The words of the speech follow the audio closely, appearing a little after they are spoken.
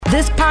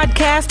This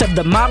podcast of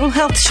the Model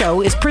Health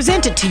Show is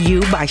presented to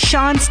you by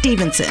Sean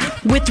Stevenson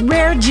with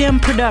Rare Gem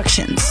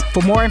Productions.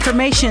 For more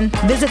information,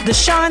 visit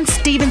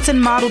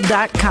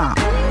theshawnstevensonmodel.com.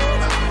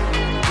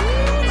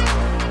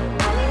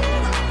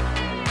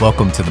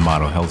 Welcome to the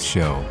Model Health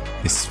Show.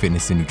 This is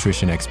fitness and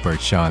nutrition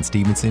expert Sean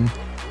Stevenson,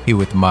 here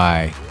with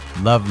my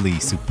lovely,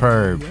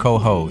 superb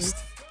co-host,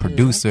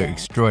 producer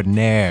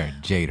extraordinaire,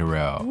 Jade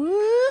Harrell. Woo-hoo.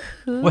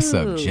 What's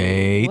up,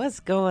 Jade?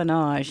 What's going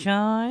on,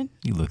 Sean?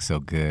 You look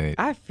so good.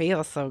 I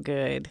feel so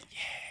good.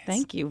 Yes.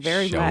 Thank you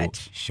very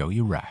much. Show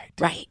you right.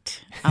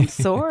 Right. I'm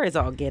sore as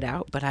all get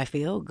out, but I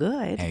feel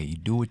good. Hey, you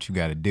do what you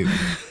got to do.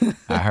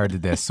 I heard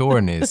that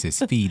soreness is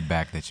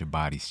feedback that your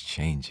body's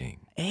changing.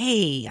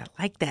 Hey, I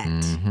like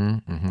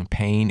that.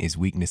 Pain is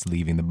weakness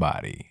leaving the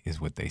body, is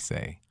what they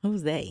say.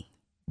 Who's they?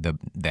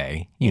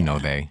 They. You know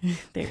they.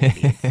 There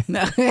it is.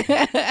 No.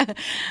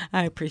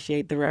 I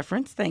appreciate the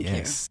reference. Thank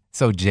you.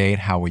 So, Jade,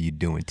 how are you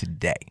doing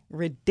today?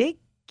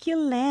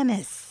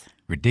 Ridiculous.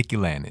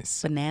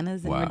 Ridiculous.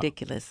 Bananas and Wow.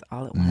 ridiculous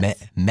all at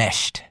once.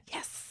 Meshed.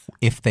 Yes.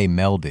 If they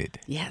melded,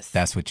 Yes.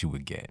 that's what you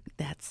would get.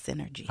 That's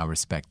synergy. I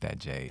respect that,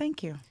 Jade.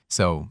 Thank you.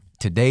 So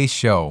today's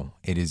show,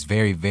 it is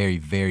very, very,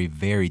 very,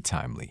 very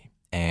timely.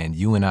 And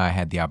you and I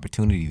had the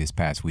opportunity this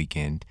past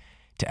weekend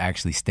to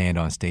actually stand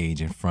on stage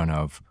in front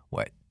of,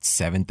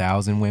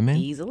 7,000 women?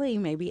 Easily,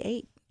 maybe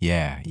 8.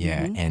 Yeah.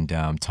 And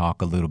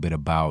talk a little bit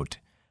about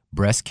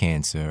breast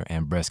cancer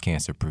and breast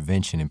cancer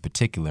prevention in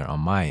particular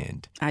on my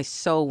end. I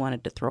so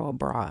wanted to throw a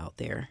bra out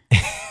there.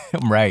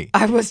 Right.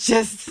 I was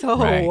just so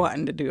Right.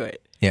 wanting to do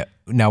it. Yeah.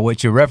 Now,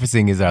 what you're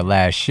referencing is our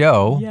last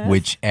show, Yes.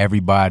 which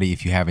everybody,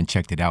 if you haven't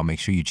checked it out, make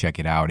sure you check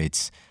it out.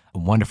 It's a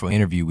wonderful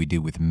interview we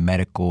did with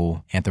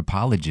medical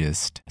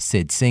anthropologist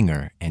Sid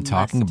Singer and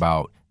talking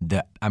about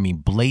the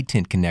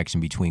blatant connection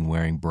between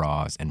wearing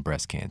bras and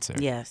breast cancer.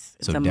 Yes.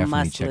 It's So a definitely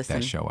must check listen.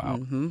 that show out.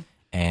 Mm-hmm.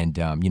 And,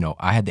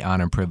 I had the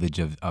honor and privilege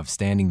of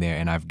standing there,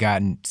 and I've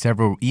gotten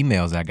several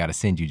emails I got to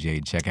send you,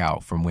 Jade, check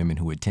out, from women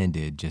who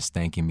attended, just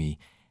thanking me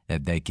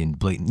that they can,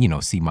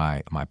 see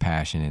my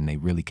passion, and they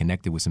really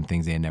connected with some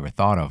things they had never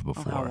thought of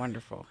before. Oh, how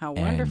wonderful. How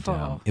And,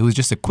 wonderful. it was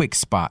just a quick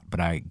spot, but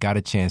I got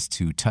a chance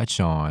to touch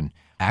on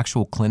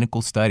actual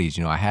clinical studies.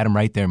 I had them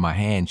right there in my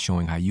hand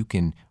showing how you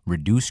can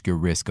reduce your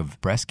risk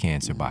of breast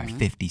cancer by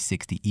 50,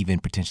 60, even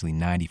potentially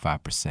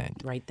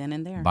 95% Right then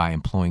and there. by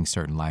employing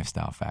certain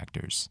lifestyle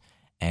factors.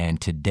 And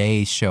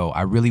today's show,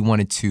 I really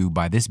wanted to,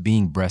 by this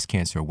being Breast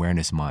Cancer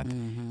Awareness Month,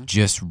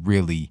 just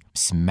really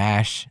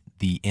smash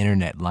the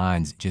internet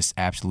lines, just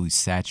absolutely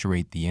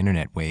saturate the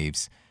internet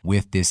waves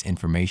with this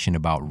information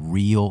about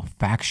real,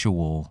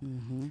 factual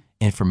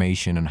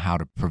information on how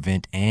to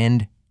prevent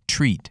and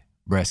treat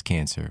breast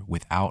cancer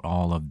without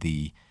all of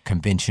the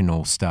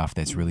conventional stuff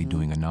that's really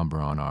doing a number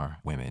on our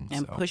women.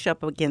 And push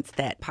up against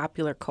that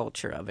popular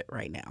culture of it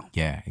right now.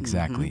 Yeah,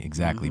 exactly.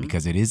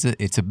 Because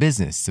it's a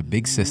business, it's a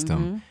big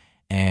system.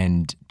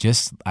 And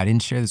I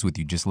didn't share this with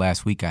you, just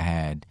last week I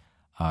had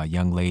a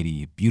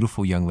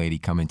beautiful young lady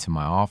come into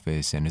my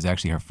office, and it was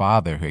actually her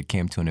father who had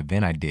came to an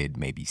event I did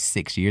maybe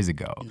 6 years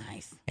ago.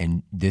 Nice.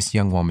 And this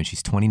young woman,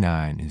 she's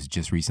 29, is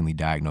just recently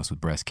diagnosed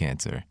with breast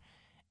cancer.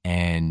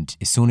 And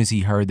as soon as he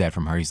heard that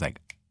from her, he's like,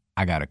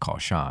 I got to call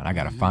Sean. I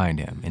got to find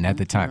him. And at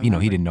the time, he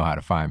didn't know how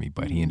to find me,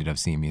 but he ended up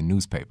seeing me in a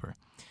newspaper.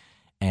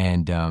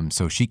 And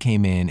so she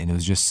came in, and it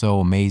was just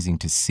so amazing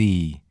to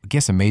see. I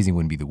guess amazing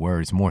wouldn't be the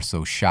word. It's more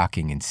so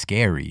shocking and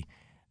scary,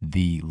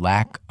 the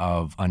lack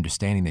of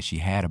understanding that she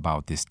had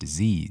about this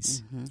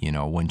disease.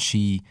 When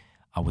she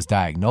was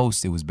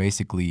diagnosed, it was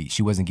basically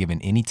she wasn't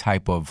given any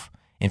type of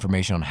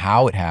information on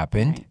how it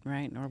happened,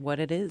 Right. Or what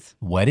it is.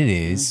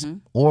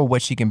 or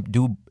what she can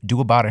do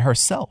about it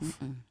herself.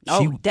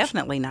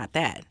 Definitely not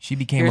that. She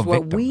became Here's a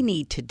victim. what we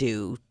need to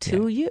do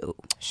to you.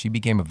 She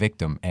became a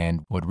victim,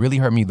 and what really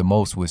hurt me the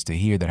most was to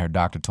hear that her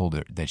doctor told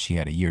her that she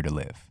had a year to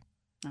live.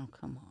 Oh,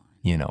 come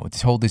on.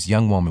 Told this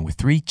young woman with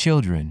 3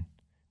 children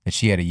that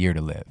she had a year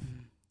to live.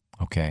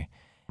 Okay.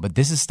 But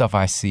this is stuff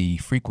I see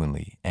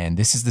frequently, and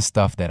this is the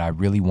stuff that I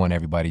really want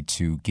everybody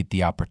to get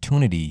the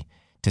opportunity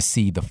to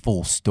see the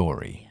full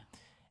story.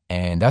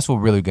 And that's what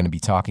we're really going to be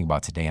talking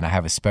about today. And I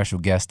have a special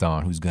guest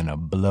on who's going to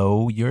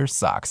blow your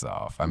socks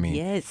off.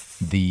 Yes.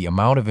 The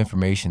amount of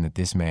information that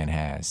this man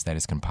has that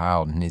is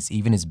compiled in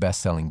even his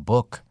best-selling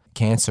book,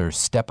 Cancer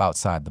Step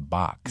Outside the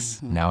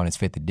Box, now in its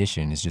 5th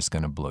edition, is just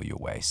going to blow you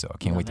away. So I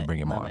can't wait to bring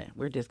him on.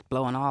 We're just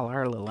blowing all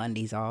our little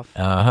undies off.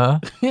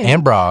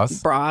 And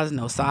bras. Bras,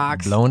 no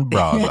socks. Blowing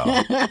bras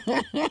off.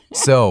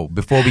 So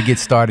before we get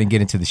started and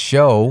get into the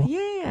show,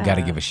 we got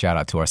to give a shout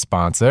out to our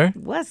sponsor.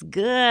 What's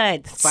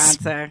good,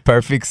 sponsor?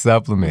 Perfect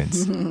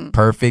Supplements.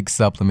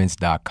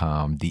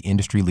 PerfectSupplements.com, the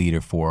industry leader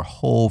for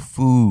whole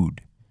food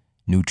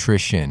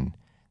nutrition.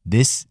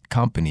 This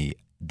company,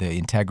 the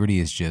integrity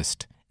is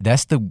just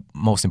That's the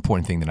most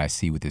important thing that I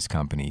see with this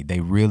company.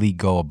 They really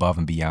go above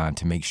and beyond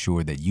to make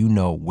sure that you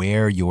know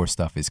where your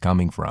stuff is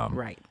coming from.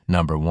 Right.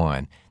 Number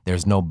one,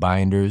 there's no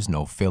binders,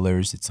 no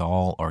fillers. It's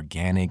all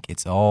organic.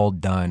 It's all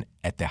done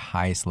at the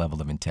highest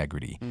level of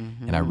integrity.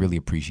 Mm-hmm. And I really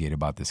appreciate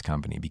about this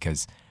company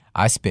because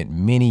I spent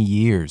many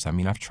years,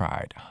 I've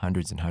tried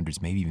hundreds and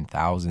hundreds, maybe even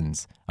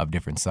thousands of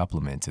different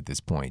supplements at this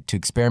point to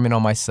experiment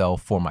on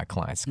myself for my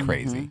clients.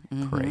 Crazy.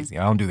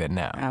 I don't do that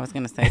now. I was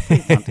going to say,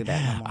 please don't do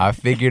that no more. I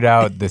figured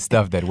out the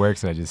stuff that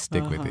works and I just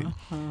stick with it.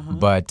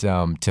 But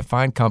to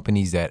find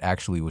companies that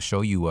actually will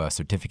show you a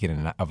certificate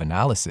of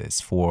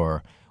analysis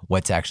for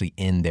what's actually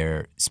in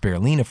their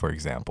spirulina, for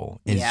example,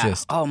 is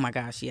just... Oh, my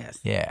gosh, yes.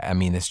 Yeah,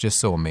 it's just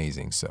so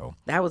amazing. So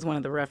that was one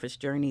of the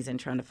roughest journeys in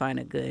trying to find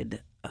a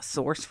good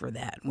source for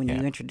that when you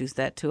introduced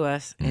that to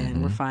us,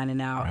 and we're finding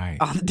out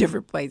all the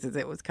different places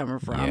it was coming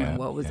from and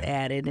what was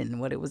added and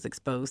what it was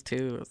exposed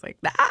to. It was like,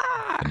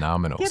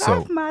 phenomenal. Get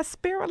off my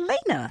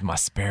spirulina. My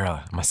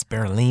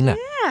spirulina.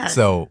 Yes.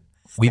 So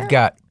we've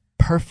got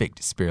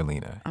Perfect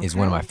Spirulina is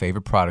one of my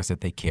favorite products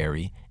that they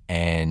carry.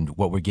 And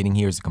what we're getting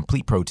here is a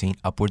complete protein,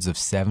 upwards of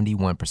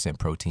 71%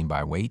 protein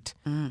by weight,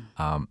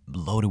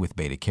 loaded with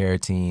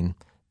beta-carotene,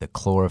 the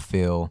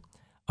chlorophyll,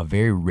 a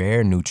very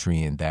rare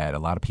nutrient that a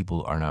lot of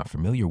people are not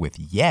familiar with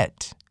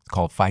yet,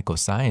 called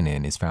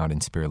phycocyanin, is found in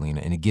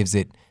spirulina, and it gives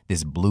it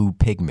this blue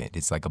pigment.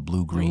 It's like a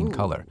blue-green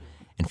color.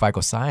 And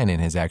phycocyanin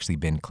has actually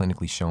been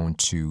clinically shown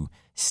to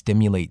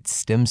stimulate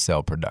stem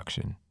cell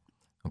production.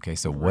 Okay,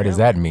 so what does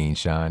that mean,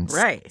 Sean?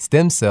 Right.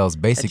 Stem cells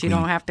basically... But you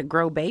don't have to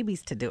grow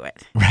babies to do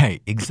it.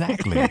 Right,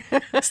 exactly.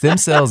 Stem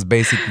cells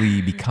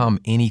basically become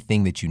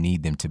anything that you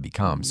need them to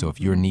become. So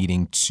if you're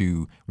needing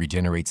to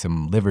regenerate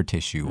some liver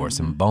tissue or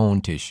some bone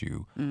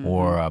tissue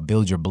or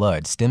build your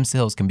blood, stem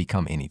cells can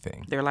become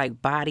anything. They're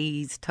like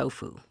body's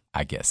tofu.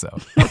 I guess so.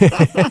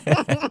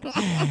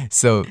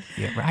 So,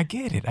 I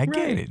get it.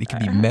 It can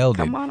be melded.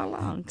 Come on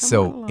along.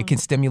 It can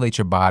stimulate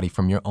your body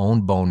from your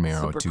own bone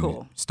marrow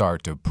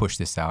start to push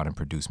this out and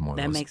produce more of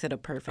those. That makes it a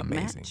perfect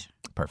match.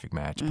 Perfect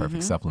match,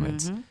 perfect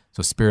supplements.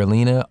 So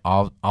spirulina,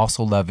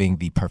 also loving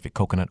the perfect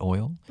coconut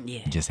oil.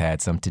 Yeah. Just had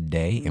some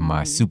today in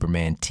my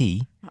Superman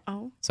tea.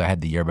 So I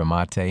had the yerba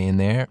mate in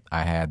there.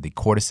 I had the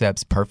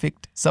cordyceps,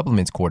 perfect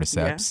supplements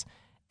cordyceps.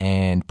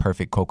 And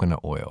perfect coconut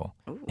oil.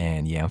 Ooh.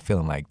 And I'm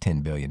feeling like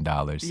 $10 billion.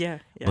 Yeah.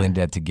 Blend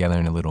that together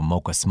in a little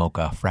mocha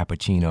smocha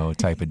frappuccino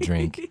type of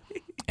drink.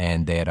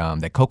 And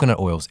that coconut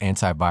oil is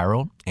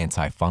antiviral,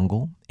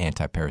 antifungal,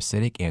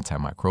 antiparasitic,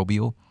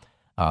 antimicrobial.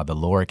 The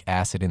lauric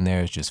acid in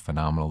there is just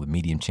phenomenal. The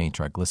medium chain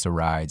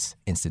triglycerides,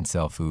 instant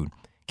cell food.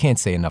 Can't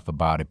say enough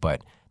about it,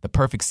 but the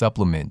perfect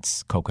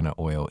supplements coconut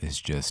oil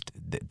is just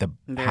the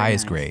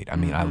highest grade.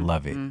 I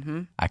love it.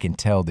 I can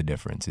tell the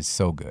difference. It's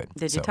so good.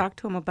 Did you talk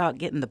to him about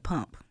getting the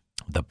pump?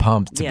 The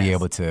pump to be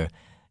able to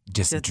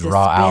just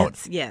draw out,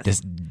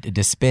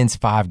 dispense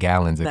 5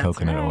 gallons of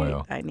coconut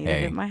oil. I need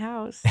it in my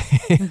house.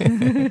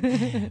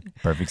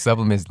 Perfect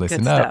supplements.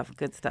 Listen up.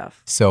 Good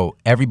stuff. So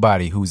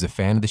everybody who's a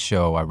fan of the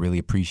show, I really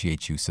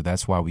appreciate you. So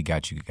that's why we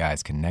got you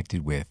guys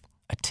connected with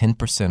a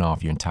 10%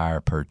 off your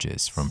entire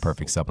purchase from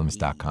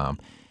perfectsupplements.com.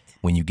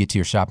 When you get to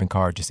your shopping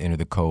cart, just enter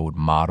the code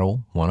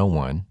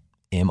MODEL101,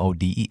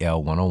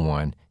 MODEL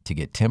 101, to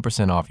get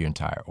 10% off your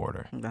entire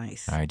order.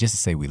 Nice. All right, just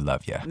to say we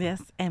love you.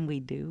 Yes, and we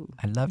do.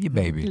 I love you,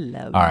 baby.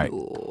 Love All right.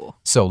 you.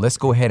 So let's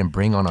go ahead and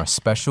bring on our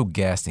special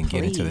guest and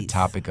get into the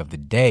topic of the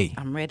day.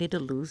 I'm ready to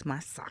lose my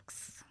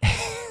socks.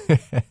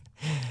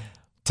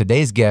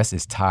 Today's guest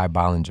is Ty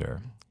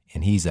Bollinger,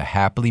 and he's a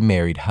happily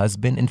married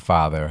husband and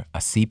father, a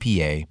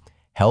CPA,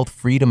 health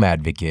freedom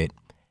advocate,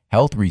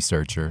 health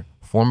researcher,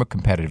 former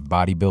competitive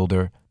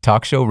bodybuilder,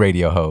 talk show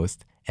radio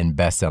host, and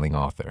best-selling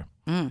author.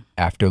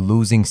 After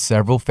losing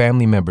several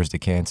family members to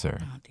cancer,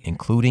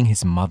 including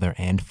his mother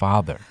and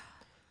father,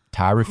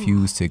 Ty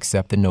refused to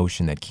accept the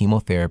notion that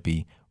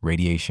chemotherapy,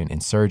 radiation,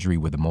 and surgery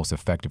were the most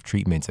effective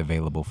treatments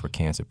available for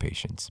cancer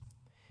patients.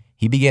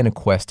 He began a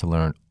quest to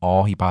learn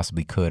all he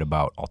possibly could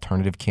about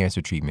alternative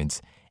cancer treatments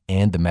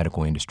and the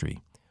medical industry.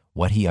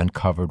 What he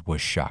uncovered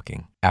was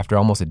shocking. After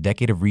almost a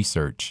decade of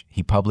research,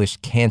 he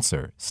published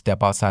Cancer,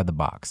 Step Outside the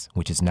Box,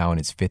 which is now in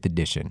its 5th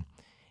edition.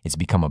 It's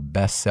become a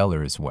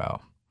bestseller as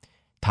well.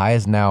 Ty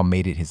has now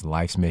made it his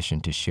life's mission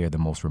to share the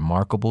most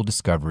remarkable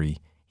discovery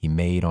he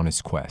made on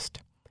his quest.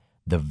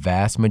 The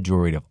vast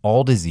majority of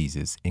all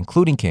diseases,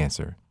 including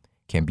cancer,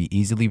 can be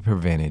easily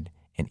prevented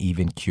and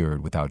even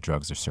cured without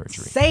drugs or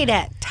surgery. Say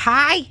that,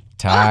 Ty.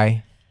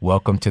 Ty,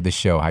 welcome to the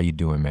show. How you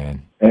doing,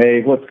 man?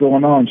 Hey, what's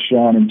going on,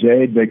 Sean and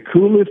Jade? The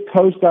coolest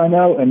host I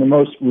know and the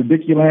most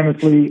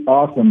ridiculously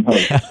awesome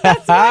host.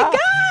 That's my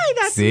guy.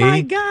 That's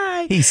my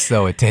guy. He's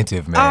so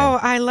attentive, man. Oh,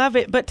 I love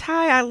it. But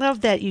Ty, I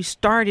love that you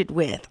started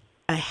with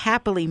a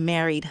happily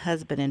married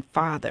husband and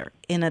father,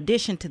 in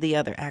addition to the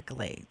other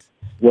accolades.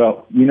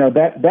 Well,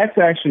 that's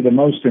actually the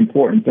most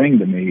important thing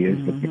to me is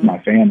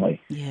my family.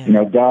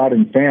 Yeah. God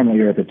and family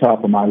are at the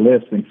top of my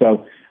list, and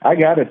so I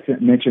got to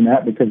mention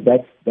that because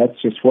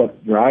that's just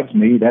what drives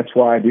me. That's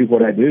why I do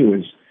what I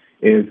do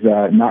is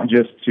not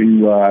just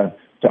to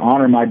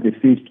honor my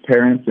deceased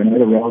parents and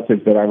other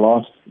relatives that I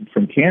lost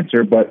from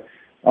cancer, but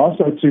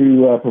also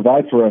to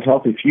provide for a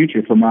healthy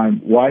future for my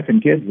wife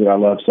and kids that I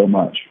love so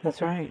much.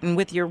 That's right. And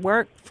with your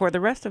work for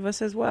the rest of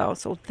us as well.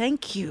 So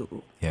thank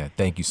you. Yeah,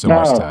 thank you so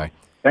much, Ty.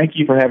 Thank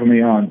you for having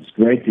me on. It's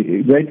great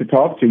to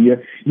talk to you.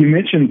 You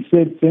mentioned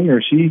Sid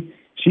Singer. She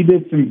she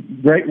did some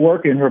great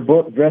work in her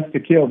book, Dressed to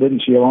Kill,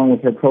 didn't she, along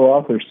with her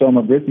co-author,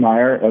 Soma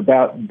Brismeyer,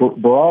 about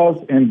bras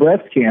and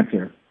breast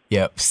cancer.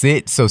 Yep.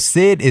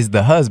 Sid is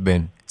the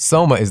husband.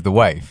 Soma is the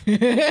wife.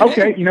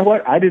 Okay, you know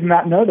what? I did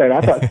not know that.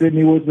 I thought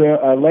Sydney was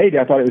a lady.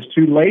 I thought it was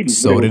two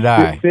ladies. So did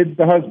I. Sid's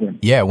the husband.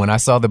 Yeah, when I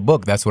saw the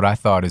book, that's what I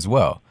thought as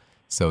well.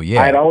 So,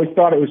 yeah. I had always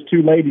thought it was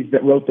two ladies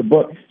that wrote the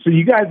book. So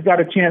you guys got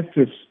a chance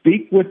to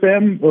speak with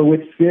them or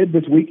with Sid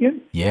this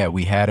weekend? Yeah,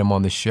 we had him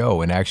on the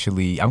show. And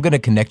actually, I'm going to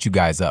connect you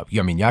guys up.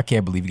 I mean, y'all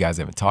can't believe you guys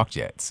haven't talked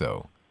yet,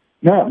 so...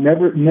 No,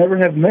 never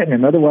have met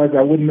him. Otherwise,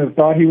 I wouldn't have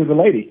thought he was a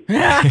lady.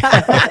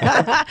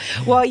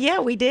 Well, yeah,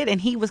 we did.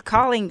 And he was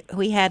calling.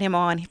 We had him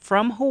on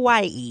from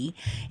Hawaii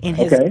in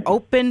his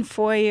open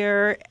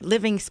foyer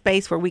living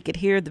space where we could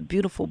hear the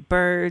beautiful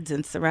birds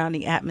and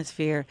surrounding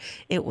atmosphere.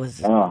 It was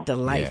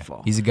delightful.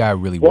 Yeah. He's a guy who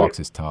really walks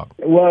his talk.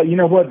 Well, you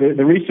know what?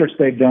 The research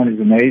they've done is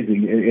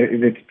amazing.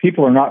 If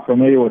people are not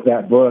familiar with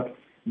that book,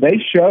 they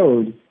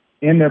showed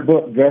in their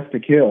book, Dressed to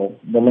Kill,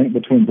 the link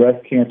between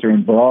breast cancer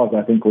and bras,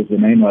 I think was the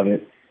name of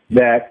it,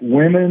 that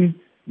women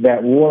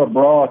that wore a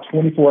bra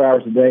 24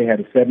 hours a day had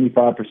a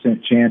 75%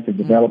 chance of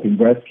developing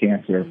breast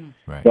cancer.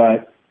 Right.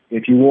 But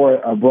if you wore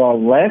a bra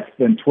less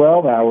than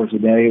 12 hours a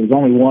day, it was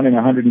only 1 in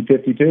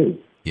 152.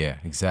 Yeah,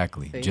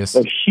 exactly. See? Just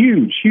a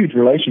huge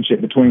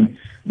relationship between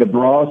the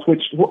bras,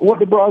 which what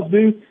the bras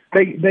do,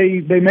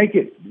 they make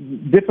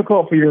it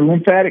difficult for your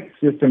lymphatic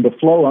system to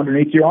flow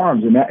underneath your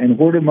arms, and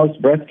where do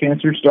most breast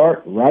cancers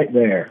start? Right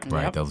there.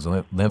 Right, those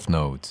lymph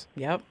nodes.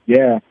 Yep.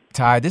 Yeah.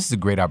 Ty, this is a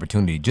great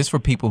opportunity just for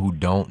people who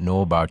don't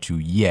know about you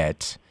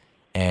yet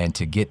and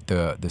to get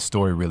the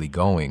story really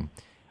going.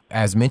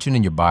 As mentioned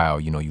in your bio,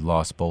 you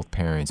lost both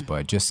parents,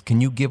 but just can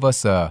you give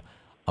us a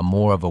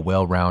more of a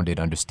well-rounded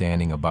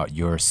understanding about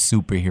your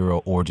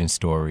superhero origin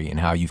story and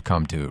how you've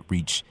come to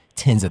reach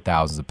tens of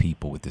thousands of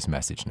people with this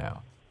message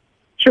now?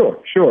 Sure.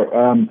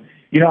 I'm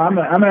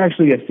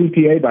actually a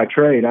CPA by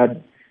trade.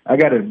 I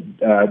got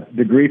a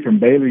degree from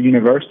Baylor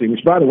University,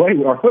 which, by the way,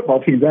 our football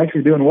team's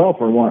actually doing well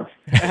for once.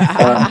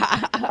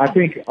 I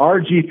think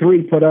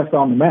RG3 put us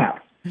on the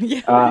map.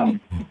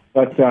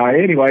 But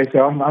anyway, so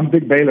I'm a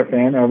big Baylor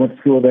fan. I went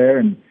to school there,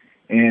 and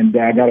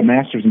I got a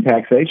master's in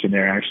taxation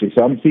there, actually.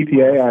 So I'm a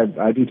CPA.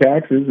 I do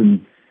taxes,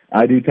 and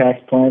I do tax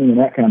planning and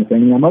that kind of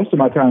thing. Most of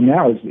my time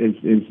now is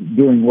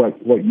doing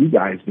what you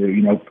guys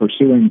do,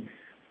 pursuing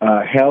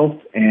health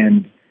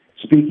and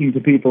speaking to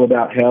people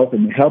about health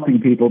and helping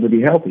people to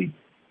be healthy.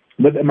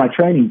 But my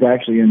training is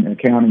actually in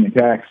accounting and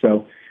tax.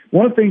 So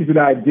one of the things that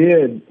I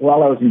did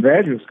while I was in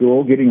graduate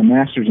school, getting a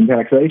master's in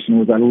taxation,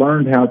 was I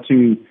learned how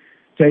to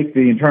take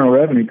the Internal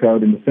Revenue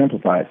Code and to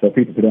simplify it so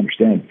people could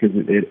understand it, because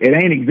it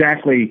ain't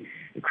exactly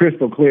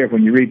crystal clear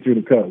when you read through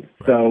the code.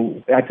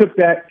 So I took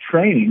that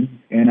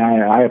training and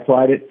I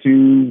applied it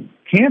to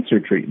cancer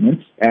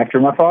treatments after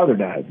my father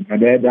died. My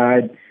dad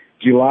died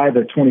July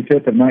the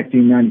 25th of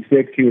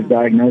 1996. He was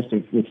diagnosed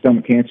with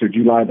stomach cancer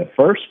July the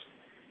 1st.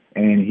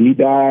 And he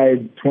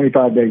died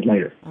 25 days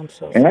later. I'm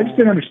so and I just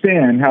didn't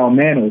understand how a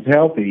man who was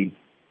healthy,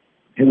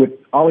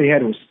 all he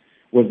had was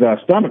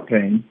stomach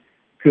pain,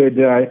 could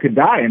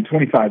die in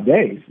 25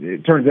 days.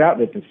 It turns out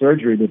that the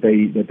surgery that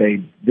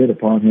they did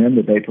upon him,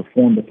 that they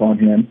performed upon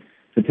him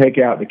to take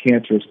out the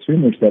cancerous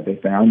tumors that they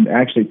found,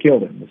 actually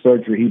killed him. The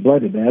surgery, he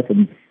bled to death,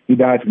 and he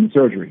died from the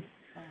surgery.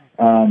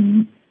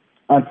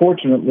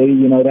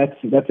 Unfortunately,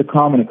 that's a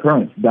common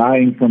occurrence,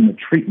 dying from the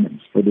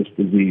treatments for this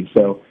disease.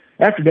 So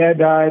after Dad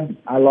died,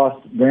 I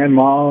lost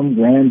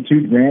grandmom,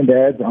 two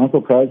granddads,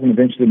 uncle, cousin,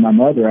 eventually my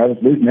mother. I was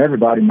losing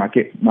everybody in my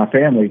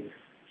family.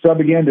 So I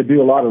began to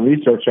do a lot of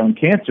research on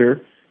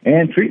cancer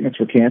and treatments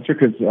for cancer,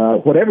 because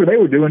whatever they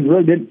were doing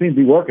really didn't seem to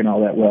be working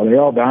all that well. They're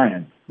all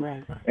dying.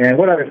 Right. And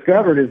what I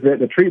discovered is that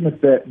the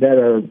treatments that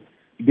are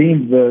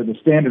deemed the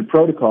standard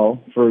protocol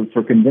for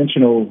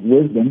conventional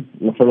wisdom,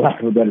 for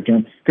lack of a better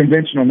term,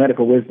 conventional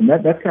medical wisdom,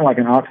 that's kind of like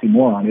an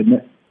oxymoron, isn't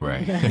it?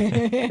 Right.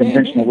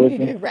 Conventional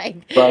wisdom.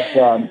 Right. But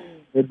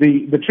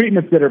the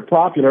treatments that are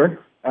popular,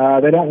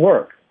 they don't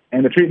work.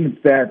 And the treatments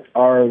that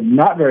are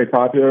not very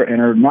popular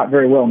and are not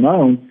very well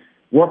known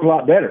work a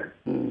lot better.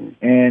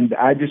 And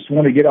I just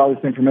want to get all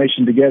this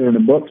information together in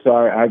a book, so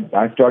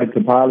I started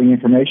compiling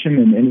information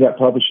and ended up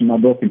publishing my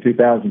book in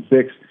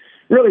 2006,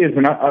 really as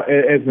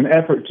an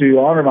effort to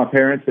honor my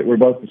parents that were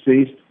both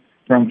deceased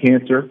from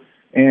cancer,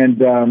 and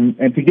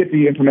to get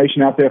the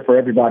information out there for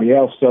everybody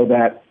else, so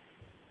that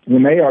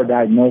when they are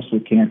diagnosed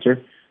with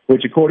cancer,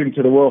 which according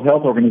to the World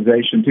Health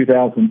Organization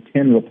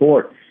 2010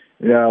 report,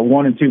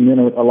 1 in 2 men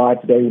alive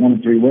today, 1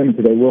 in 3 women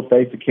today will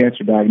face a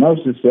cancer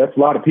diagnosis. So that's a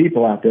lot of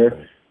people out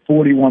there.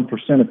 41%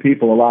 of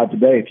people alive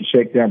today, if you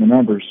shake down the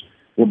numbers,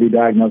 will be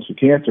diagnosed with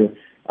cancer.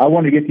 I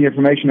wanted to get the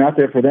information out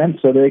there for them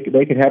so they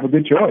could have a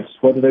good choice,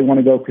 whether they want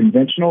to go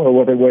conventional or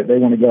whether they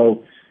want to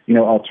go,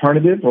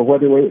 alternative, or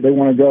whether they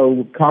want to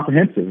go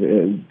comprehensive,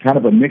 kind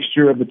of a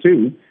mixture of the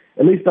two.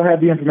 At least they'll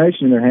have the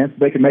information in their hands so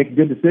they can make a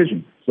good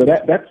decision. So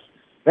that's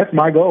that's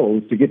my goal,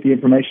 is to get the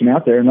information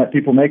out there and let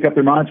people make up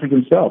their minds for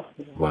themselves.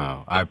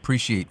 Wow.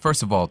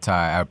 First of all,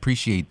 Ty, I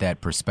appreciate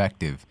that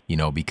perspective,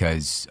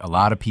 because a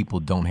lot of people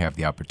don't have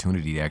the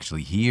opportunity to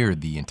actually hear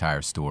the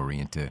entire story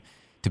and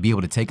to be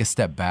able to take a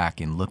step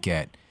back and look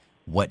at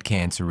what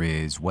cancer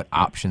is, what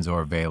options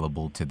are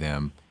available to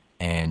them,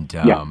 and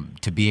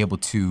to be able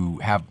to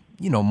have,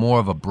 more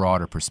of a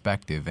broader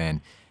perspective.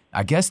 And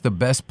I guess the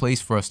best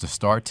place for us to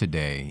start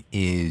today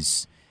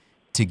is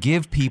to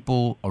give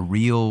people a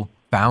real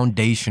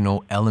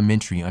foundational,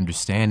 elementary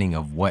understanding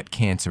of what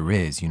cancer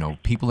is.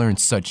 People are in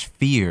such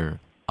fear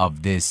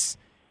of this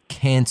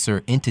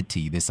cancer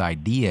entity, this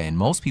idea, and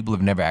most people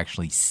have never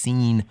actually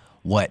seen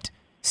what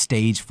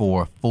stage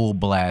 4 full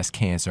blast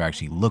cancer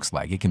actually looks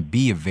like. It can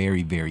be a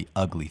very, very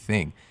ugly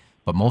thing,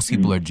 but most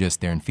people are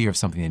they're in fear of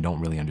something they don't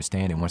really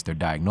understand. And once they're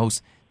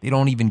diagnosed, they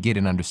don't even get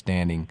an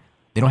understanding.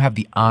 They don't have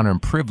the honor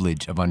and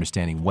privilege of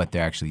understanding what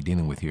they're actually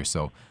dealing with here.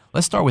 So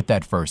let's start with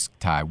that first,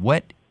 Ty.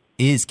 What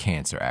is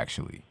cancer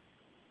actually?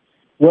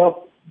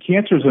 Well,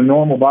 cancer is a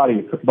normal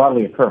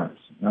bodily occurrence.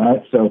 All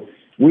right, so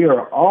we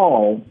are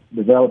all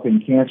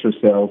developing cancer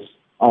cells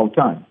all the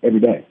time, every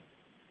day.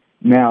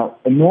 Now,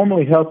 a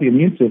normally healthy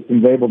immune system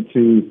is able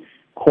to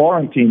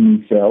quarantine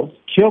these cells,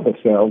 kill the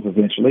cells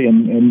eventually,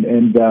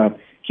 and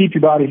keep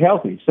your body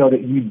healthy so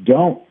that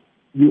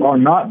you are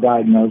not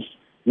diagnosed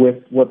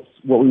with what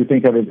we would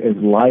think of as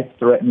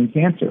life-threatening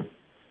cancer.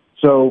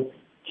 So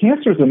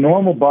cancer is a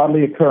normal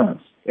bodily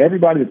occurrence.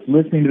 Everybody that's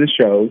listening to the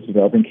show is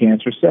developing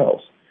cancer cells.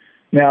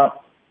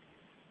 Now,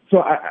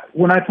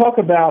 when I talk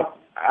about,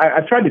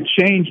 I've tried to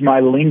change my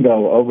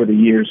lingo over the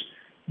years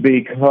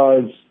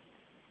because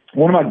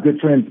one of my good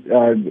friends,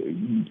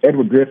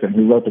 Edward Griffin,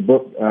 who wrote the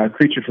book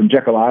Creature from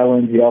Jekyll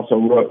Island, he also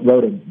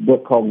wrote a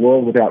book called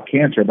World Without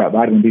Cancer about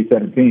vitamin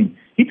B17.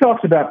 He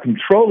talks about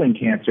controlling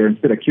cancer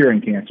instead of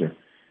curing cancer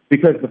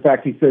because the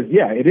fact he says,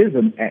 it is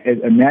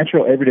a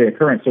natural everyday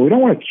occurrence. So we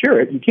don't want to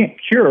cure it. You can't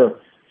cure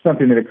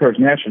something that occurs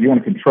naturally. You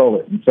want to control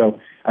it. And so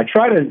I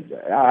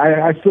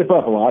slip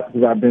up a lot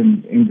because I've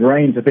been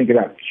ingrained to think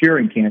about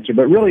curing cancer,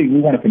 but really we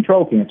want to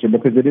control cancer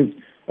because it is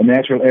a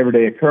natural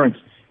everyday occurrence.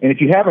 And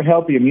if you have a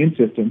healthy immune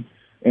system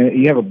and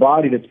you have a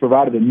body that's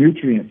provided the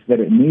nutrients that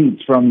it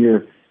needs from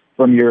your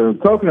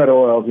coconut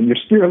oils and your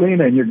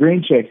spirulina and your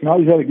green shakes and all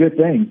these other good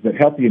things that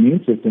help the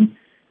immune system,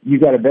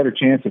 you've got a better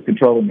chance of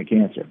controlling the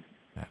cancer.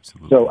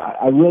 Absolutely. So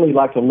I really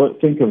like to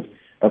think of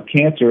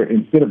cancer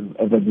instead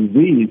of a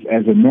disease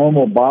as a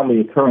normal bodily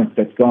occurrence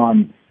that's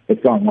gone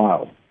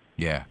wild.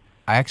 Yeah.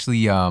 I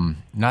actually,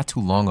 not too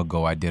long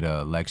ago, I did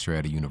a lecture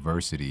at a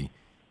university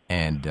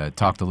and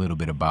talked a little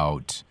bit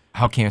about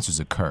how cancers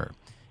occur.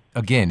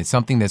 Again, it's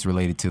something that's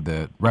related to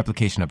the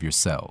replication of your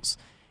cells.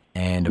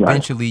 And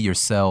eventually your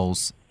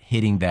cells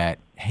hitting that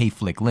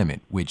Hayflick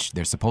limit, which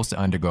they're supposed to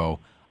undergo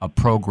a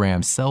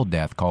programmed cell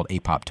death called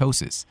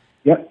apoptosis.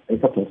 Yep,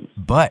 apoptosis.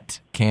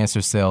 But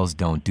cancer cells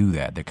don't do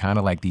that. They're kind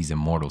of like these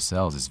immortal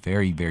cells. It's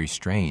very, very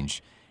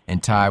strange.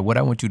 And Ty, what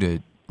I want you to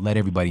let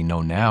everybody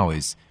know now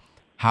is,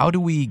 how do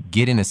we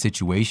get in a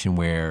situation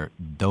where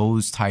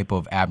those type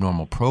of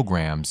abnormal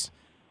programs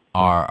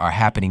are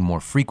happening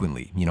more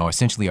frequently?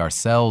 Essentially our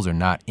cells are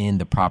not in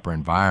the proper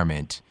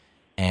environment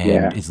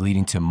and it's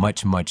leading to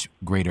much, much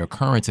greater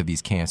occurrence of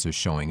these cancers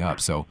showing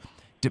up. So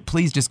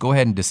please just go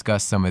ahead and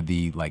discuss some of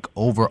the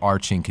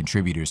overarching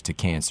contributors to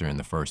cancer in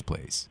the first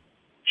place.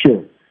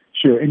 Sure.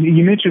 And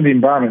you mentioned the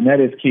environment, and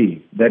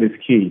that is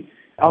key.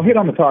 I'll hit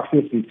on the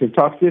toxicity. So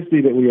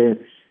toxicity that we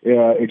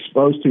are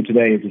exposed to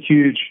today is a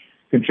huge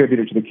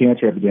contributor to the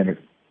cancer epidemic.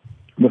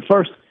 But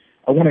first,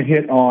 I want to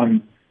hit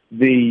on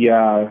the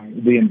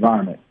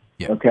environment.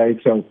 Yeah. Okay,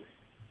 so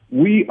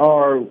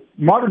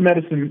modern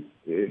medicine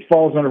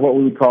falls under what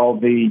we would call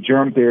the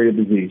germ theory of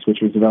disease, which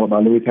was developed by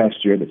Louis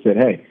Pasteur, that said,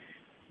 hey,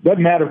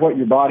 doesn't matter what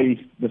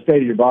the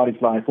state of your body's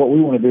like. What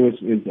we want to do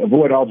is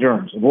avoid all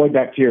germs, avoid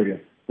bacteria,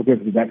 because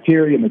the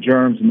bacteria and the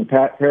germs and the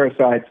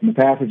parasites and the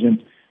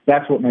pathogens,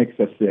 that's what makes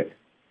us sick.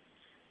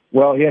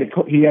 Well, he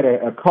had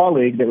a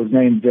colleague that was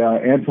named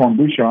Antoine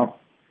Bouchamp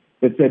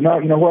that said, no,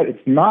 you know what?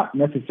 It's not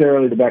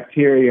necessarily the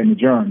bacteria and the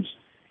germs.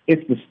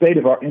 It's the state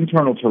of our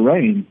internal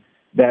terrain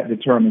that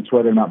determines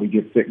whether or not we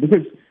get sick.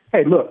 Because,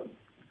 hey, look,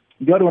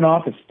 you go to an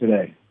office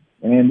today,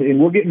 and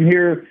we're getting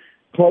here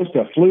close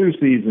to flu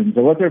season.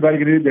 So what's everybody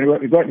going to do? They're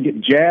going to go out and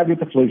get jabbed with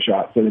the flu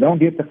shot so they don't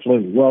get the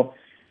flu. Well,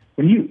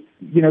 when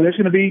there's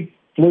going to be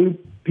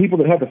people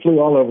that have the flu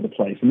all over the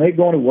place, and they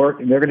go to work,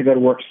 and they're going to go to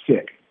work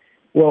sick.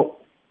 Well,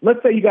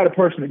 let's say you got a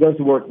person that goes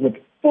to work with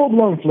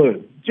full-blown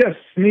flu, just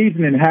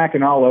sneezing and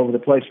hacking all over the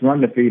place,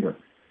 running a fever,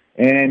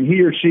 and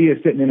he or she is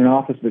sitting in an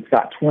office that's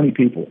got 20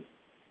 people.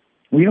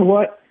 Well, you know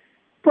what?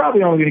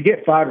 Probably only going to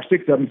get 5 or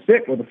 6 of them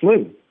sick with the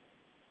flu.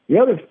 The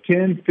other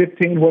 10,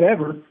 15,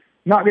 whatever,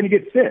 not going to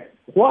get sick.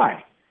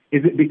 Why?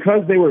 Is it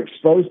because they were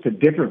exposed to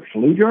different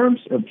flu germs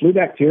or flu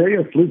bacteria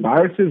or flu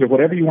viruses or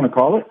whatever you want to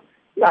call it?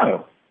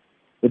 No.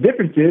 The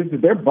difference is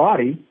that their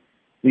body,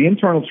 the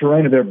internal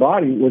terrain of their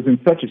body, was in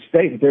such a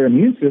state that their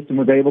immune system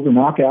was able to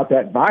knock out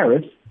that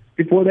virus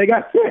before they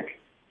got sick.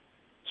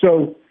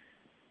 So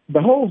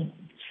the whole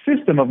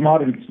system of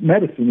modern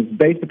medicine is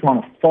based upon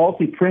a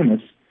faulty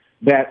premise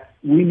that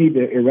we need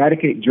to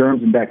eradicate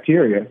germs and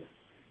bacteria,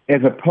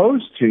 as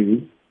opposed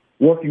to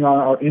working on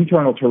our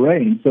internal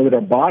terrain so that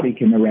our body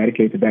can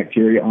eradicate the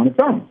bacteria on its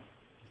own.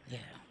 Yeah.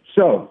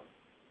 So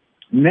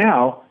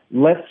now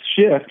let's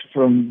shift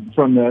from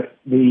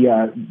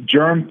the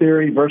germ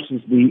theory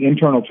versus the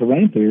internal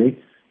terrain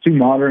theory to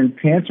modern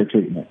cancer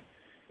treatment,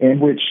 in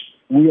which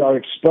we are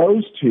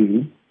exposed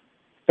to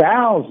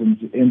thousands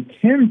and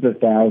tens of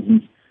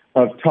thousands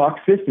of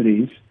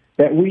toxicities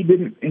that we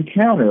didn't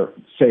encounter,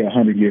 say,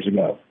 100 years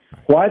ago.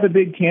 Why the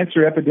big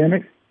cancer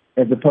epidemic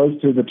as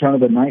opposed to the turn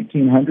of the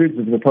 1900s,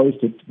 as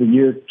opposed to the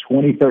year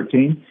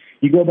 2013?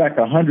 You go back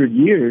 100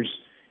 years,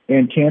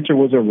 and cancer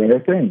was a rare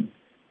thing.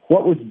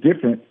 What was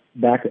different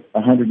back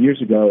 100 years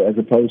ago as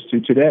opposed to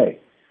today?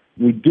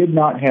 We did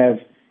not have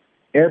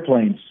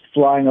airplanes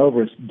flying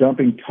over us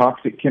dumping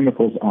toxic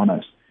chemicals on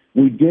us.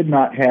 We did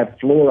not have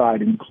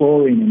fluoride and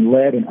chlorine and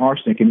lead and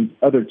arsenic and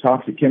other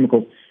toxic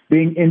chemicals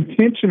being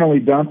intentionally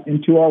dumped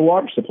into our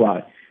water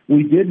supply.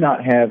 We did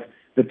not have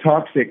the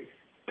toxic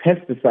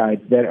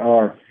pesticides that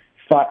are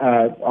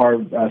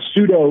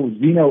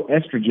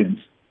pseudo-xenoestrogens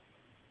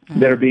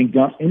that are being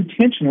dumped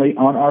intentionally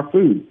on our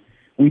food.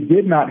 We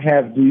did not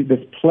have this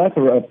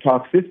plethora of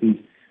toxicities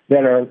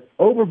that are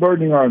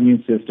overburdening our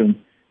immune system,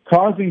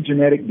 causing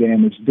genetic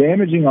damage,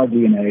 damaging our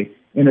DNA,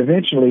 and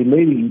eventually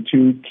leading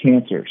to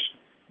cancers.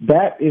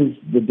 That is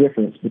the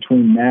difference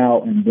between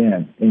now and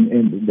then.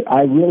 And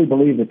I really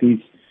believe that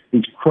these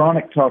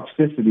chronic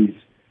toxicities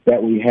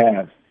that we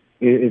have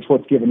is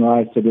what's given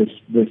rise to this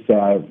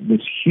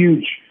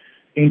huge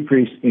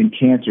increase in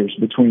cancers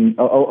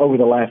over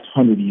the last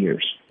 100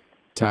 years.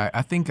 Ty,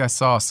 I think I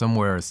saw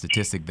somewhere a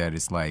statistic that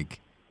it's like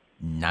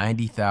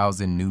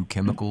 90,000 new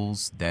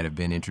chemicals that have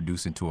been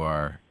introduced into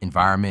our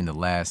environment in the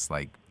last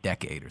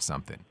decade or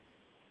something.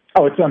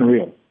 Oh, it's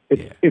unreal.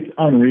 It's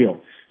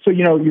unreal. So,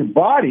 your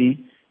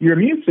body, your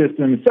immune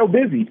system is so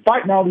busy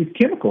fighting all these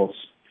chemicals,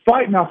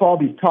 fighting off all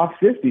these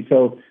toxicities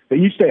so that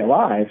you stay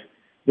alive,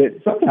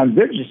 that sometimes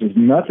there just is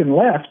nothing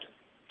left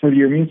for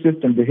your immune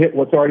system to hit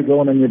what's already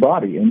going on in your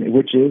body, and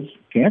which is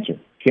cancer.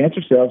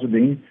 Cancer cells are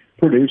being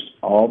produced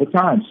all the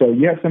time. So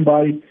you have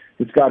somebody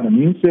that's got an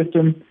immune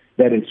system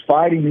that is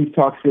fighting these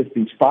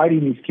toxicities,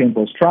 fighting these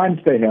chemicals, trying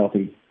to stay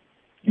healthy,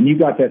 and you've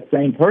got that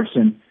same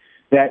person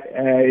that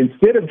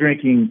instead of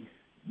drinking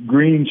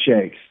green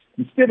shakes,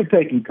 instead of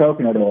taking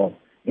coconut oil,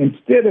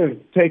 instead of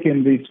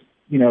taking these,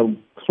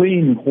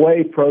 clean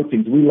whey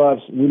proteins, we love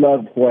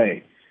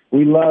whey,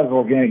 we love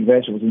organic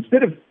vegetables,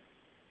 instead of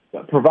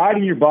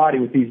providing your body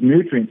with these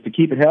nutrients to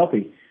keep it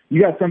healthy,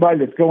 you got somebody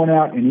that's going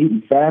out and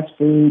eating fast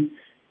food,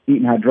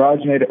 eating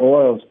hydrogenated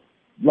oils,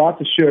 lots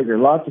of sugar,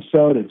 lots of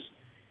sodas,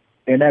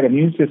 and that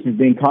immune system is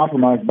being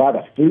compromised by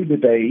the food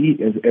that they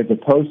eat as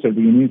opposed to the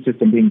immune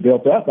system being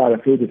built up by the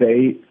food that they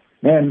eat.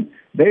 Man,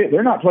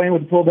 they're not playing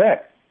with the full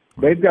deck.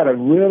 They've got a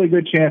really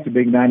good chance of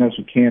being diagnosed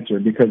with cancer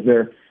because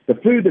the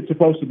food that's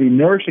supposed to be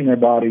nourishing their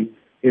body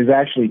is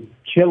actually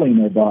killing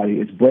their body.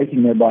 It's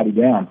breaking their body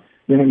down.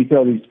 Then when you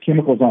throw these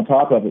chemicals on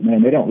top of it,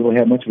 man, they don't really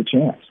have much of a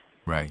chance.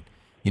 Right.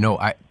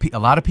 A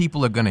lot of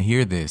people are going to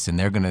hear this and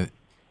they're going to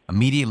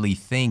immediately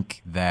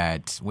think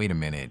that, wait a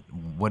minute,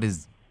 what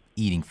does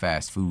eating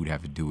fast food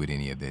have to do with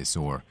any of this?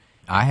 Or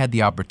I had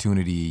the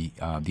opportunity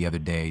the other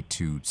day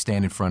to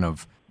stand in front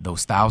of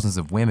those thousands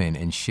of women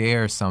and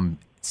share some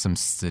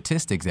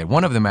statistics that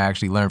one of them I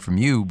actually learned from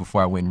you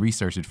before I went and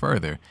researched it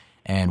further.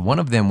 And one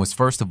of them was,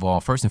 first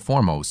and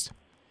foremost,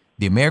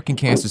 the American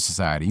Cancer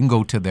Society. You can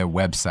go to their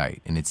website,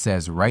 and it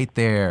says right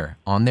there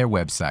on their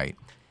website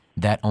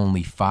that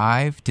only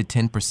 5 to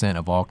 10%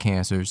 of all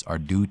cancers are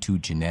due to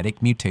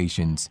genetic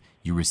mutations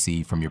you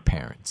receive from your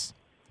parents.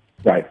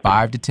 Right.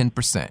 5 to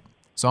 10%.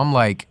 So I'm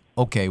like,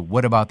 okay,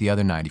 what about the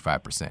other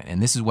 95%?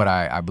 And this is what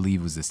I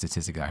believe was the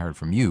statistic I heard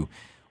from you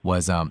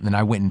was, and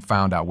I went and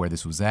found out where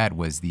this was at,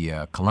 was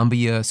the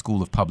Columbia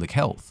School of Public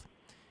Health.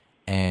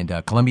 And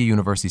Columbia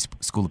University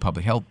School of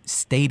Public Health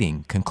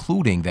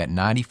concluding that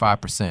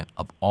 95%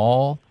 of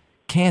all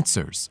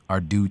cancers are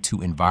due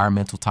to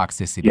environmental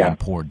toxicity and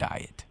poor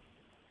diet.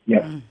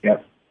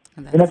 Yep.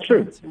 And that's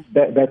true.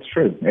 That's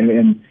true.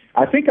 And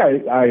I think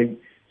I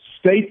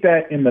state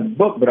that in the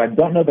book, but I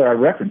don't know that I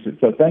reference it.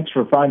 So thanks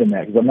for finding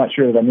that, because I'm not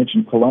sure that I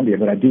mentioned Columbia,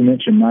 but I do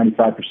mention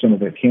 95% of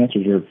the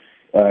cancers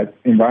are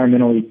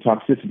environmentally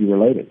toxicity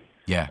related.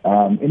 Yeah.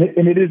 And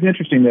it is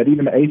interesting that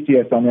even the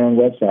ACS on their own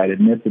website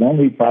admits that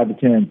only 5 to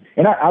 10,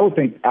 and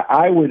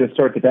I would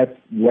assert that that's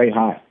way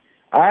high.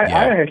 I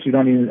actually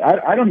don't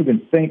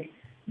even think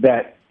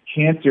that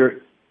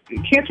cancer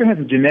has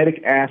a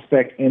genetic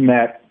aspect in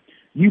that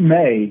you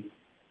may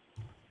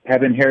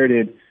have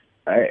inherited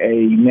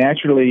a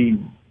naturally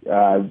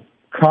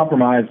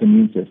compromised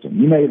immune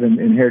system. You may have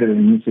inherited an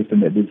immune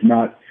system that is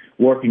not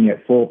working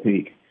at full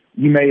peak.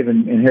 You may have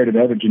inherited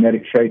other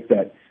genetic traits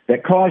that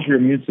cause your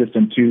immune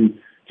system to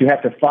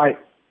have to fight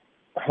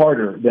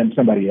harder than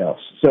somebody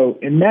else. So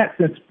in that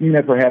sense,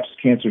 perhaps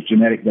cancer is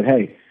genetic, but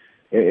hey,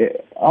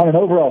 on an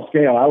overall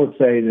scale, I would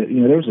say that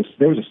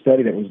there was a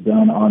study that was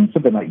done on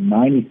something like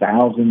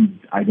 90,000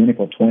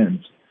 identical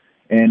twins,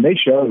 and they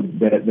showed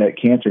that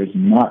cancer is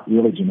not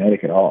really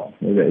genetic at all.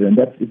 And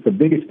it's the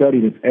biggest study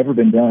that's ever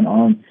been done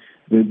on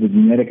the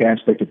genetic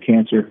aspect of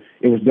cancer.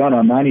 It was done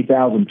on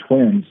 90,000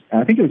 twins.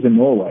 I think it was in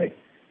Norway.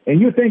 And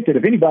you would think that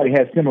if anybody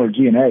has similar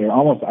DNA or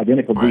almost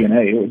identical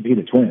DNA, it would be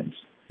the twins.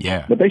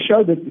 Yeah. But they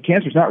showed that the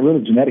cancer is not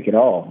really genetic at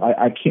all.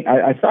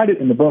 I cite it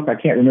in the book. I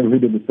can't remember who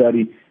did the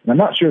study, and I'm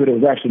not sure that it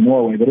was actually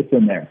Norway, but it's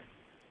in there.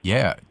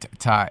 Yeah,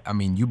 Ty, I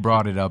mean, you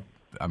brought it up,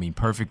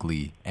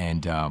 perfectly.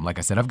 And like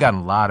I said, I've gotten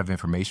a lot of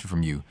information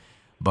from you,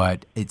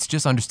 but it's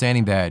just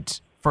understanding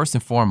that, first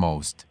and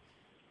foremost,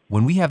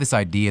 when we have this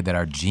idea that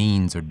our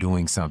genes are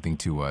doing something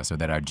to us or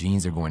that our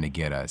genes are going to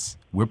get us,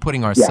 we're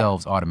putting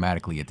ourselves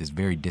automatically at this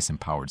very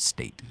disempowered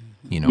state.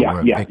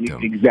 We're a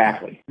victim.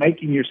 Exactly.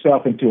 Making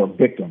yourself into a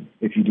victim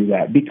if you do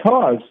that.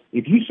 Because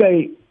if you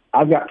say,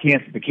 I've got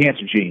the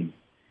cancer gene,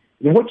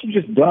 then what you've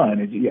just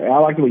done is, I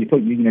like the way you put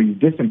it, you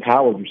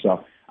disempowered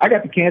yourself. I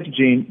got the cancer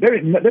gene.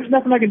 There's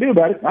nothing I can do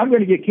about it. I'm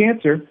going to get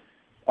cancer.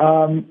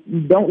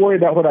 Don't worry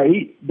about what I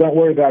eat. Don't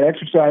worry about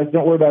exercise.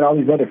 Don't worry about all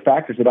these other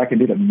factors that I can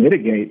do to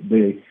mitigate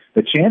the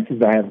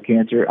chances I have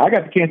cancer. I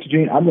got the cancer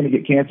gene. I'm going to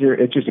get cancer.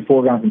 It's just a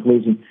foregone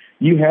conclusion.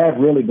 You've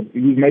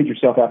made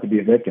yourself out to be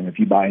a victim if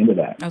you buy into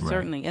that. Oh,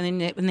 certainly.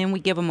 And then we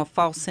give them a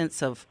false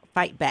sense of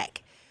fight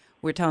back.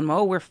 We're telling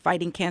them, we're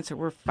fighting cancer.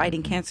 We're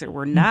fighting cancer.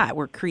 We're not.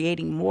 We're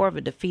creating more of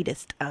a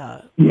defeatist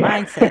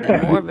mindset.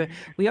 And more of a,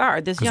 we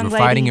are. This young lady. Because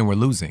we're fighting and we're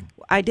losing.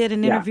 I did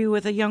an interview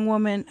with a young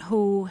woman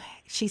who,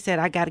 she said,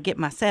 I got to get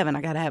my 7.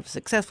 I got to have a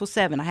successful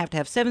 7. I have to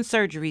have 7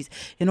 surgeries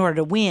in order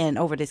to win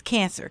over this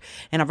cancer.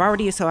 And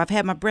I've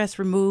had my breast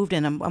removed,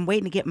 and I'm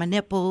waiting to get my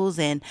nipples,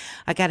 and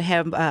I got to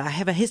have I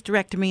have a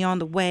hysterectomy on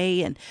the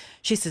way. And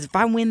she says, if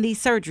I win these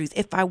surgeries,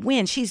 if I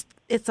win,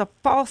 it's a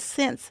false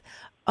sense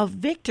of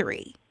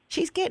victory.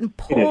 She's getting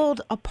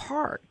pulled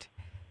apart,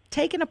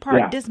 taken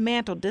apart,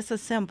 dismantled,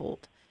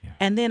 disassembled,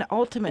 and then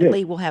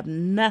ultimately will have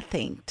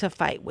nothing to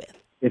fight with.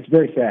 It's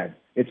very sad.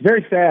 It's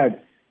very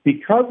sad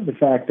because of the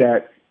fact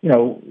that,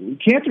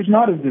 cancer is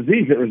not a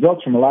disease that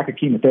results from a lack of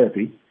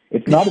chemotherapy.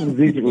 It's not a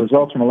disease that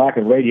results from a lack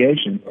of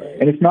radiation.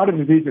 And it's not a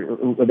disease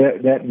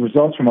that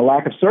results from a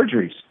lack of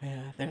surgeries.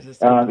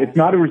 It's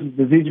not a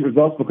disease that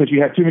results because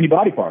you have too many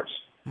body parts.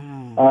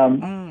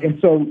 And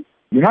so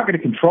you're not going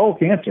to control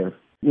cancer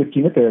with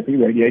chemotherapy,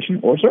 radiation,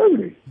 or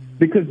surgery,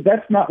 because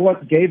that's not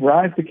what gave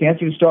rise to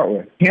cancer to start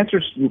with.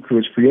 Cancer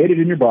was created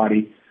in your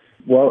body.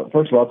 Well,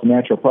 first of all, it's a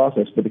natural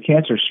process, but the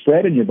cancer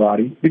spread in your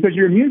body because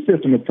your immune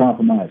system is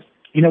compromised.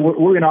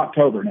 We're in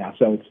October now,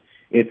 so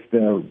it's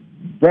the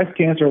Breast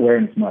Cancer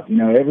Awareness Month.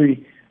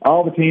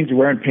 All the teams are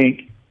wearing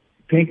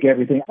pink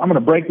everything. I'm going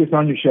to break this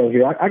on your show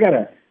here. I got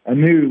a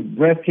new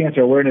breast cancer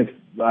awareness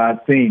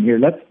theme here.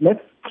 Let's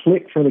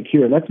click for the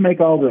cure. Let's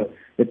make all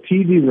the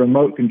TV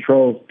remote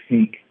controls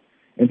pink.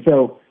 And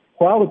so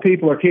while the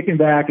people are kicking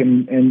back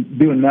and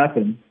doing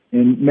nothing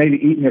and maybe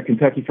eating their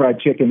Kentucky Fried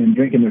Chicken and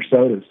drinking their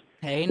sodas,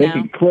 they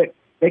can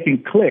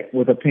click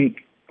with a pink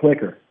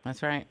clicker.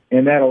 That's right.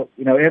 And that'll,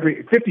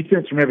 every 50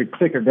 cents from every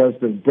clicker goes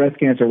to Breast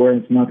Cancer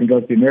Awareness Month and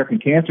goes to the American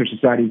Cancer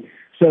Society.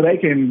 So they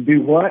can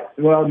do what?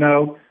 Well,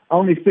 no,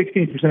 only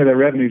 16% of their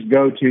revenues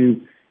go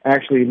to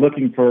actually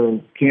looking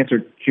for cancer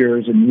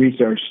cures and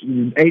research.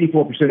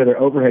 84% of their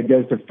overhead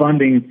goes to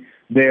funding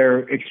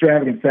their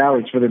extravagant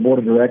salaries for their board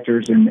of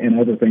directors and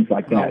other things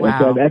like that. Oh, wow.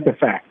 So that's a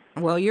fact.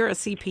 Well, you're a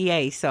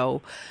CPA,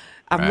 so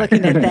I'm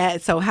looking at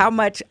that. So how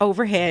much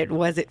overhead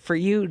was it for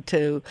you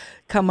to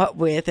come up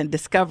with and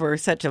discover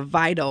such a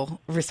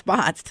vital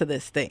response to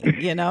this thing,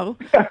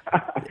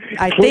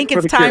 I think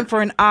it's time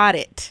for an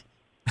audit.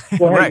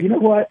 Well, right. Hey, you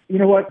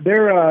know what?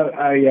 They're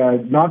a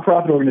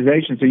nonprofit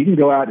organization, so you can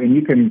go out and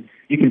you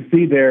can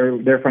see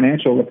their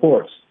financial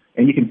reports.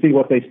 And you can see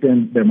what they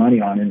spend their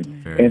money on,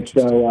 and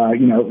so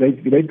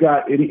they've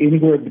got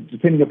anywhere,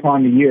 depending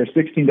upon the year,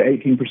 16 to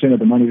 18% of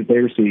the money that they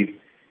receive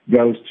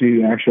goes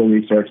to actual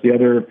research. The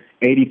other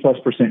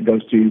 80+%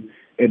 goes to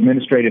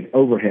administrative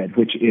overhead,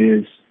 which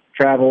is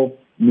travel,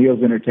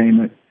 meals,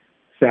 entertainment,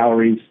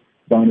 salaries,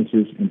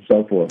 bonuses, and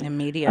so forth. And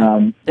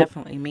media,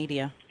 definitely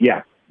media.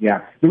 Yeah.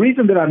 The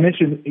reason that I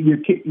mentioned you're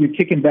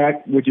kicking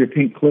back with your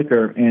pink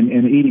clicker and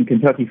eating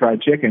Kentucky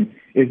Fried Chicken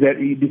is that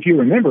if you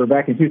remember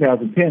back in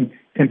 2010,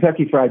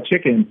 Kentucky Fried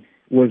Chicken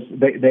was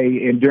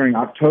during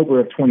October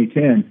of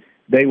 2010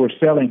 they were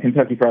selling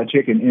Kentucky Fried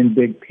Chicken in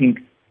big pink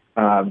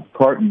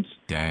cartons.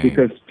 Dang.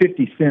 Because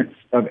 50 cents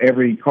of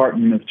every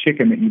carton of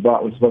chicken that you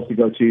bought was supposed to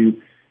go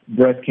to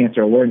Breast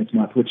Cancer Awareness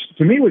Month, which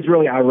to me was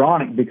really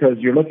ironic because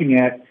you're looking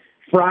at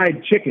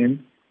fried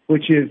chicken,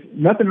 which is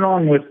nothing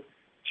wrong with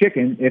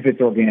chicken if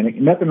it's organic,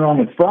 nothing wrong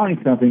with frying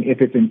something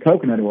if it's in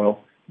coconut oil,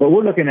 but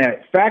we're looking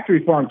at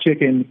factory farm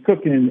chicken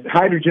cooked in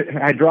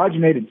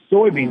hydrogenated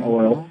soybean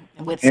oil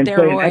with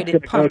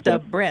steroided pumped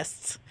up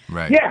breasts.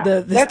 Right. Yeah,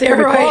 the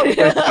steroid.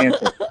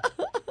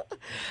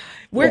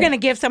 We're Yeah. going to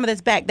give some of this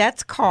back.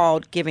 That's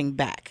called giving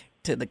back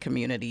to the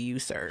community you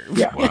serve.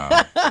 Yeah.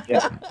 Wow.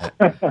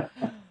 Yeah.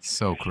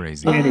 So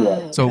crazy.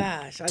 Anyway. Oh, So,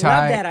 gosh, I Ty,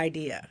 love that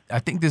idea. I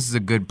think this is a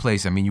good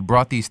place. I mean, you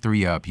brought these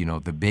three up,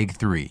 the big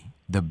three.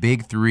 The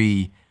big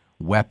three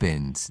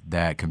weapons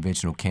that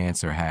conventional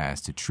cancer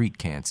has to treat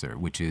cancer,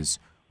 which is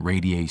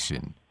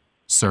radiation,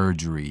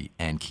 surgery,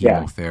 and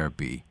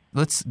chemotherapy.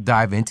 Let's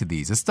dive into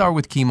these. Let's start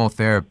with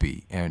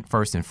chemotherapy. And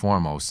first and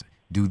foremost,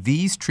 do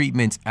these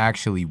treatments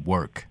actually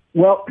work?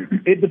 Well,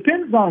 it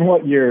depends on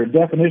what your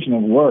definition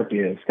of work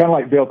is. Kind of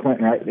like Bill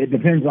Clinton, right? It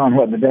depends on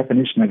what the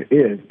definition of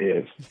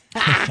is.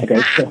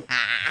 Okay,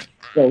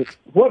 so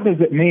what does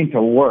it mean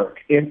to work?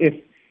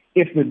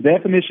 If the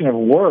definition of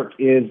work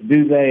is,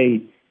 do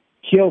they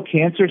kill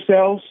cancer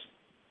cells?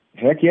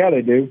 Heck yeah,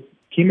 they do.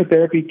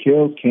 Chemotherapy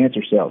kills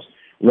cancer cells.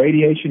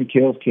 Radiation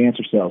kills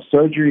cancer cells.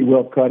 Surgery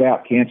will cut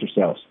out cancer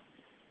cells.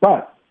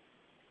 But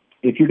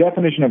if your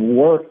definition of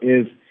work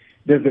is,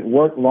 does it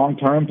work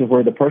long-term to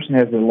where the person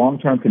has the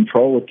long-term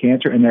control with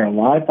cancer and they're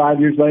alive 5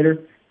 years later?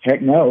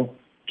 Heck no.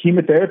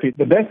 Chemotherapy,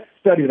 the best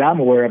study that I'm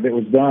aware of that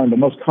was done, the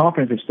most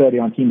comprehensive study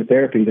on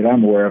chemotherapy that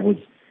I'm aware of was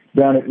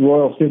done at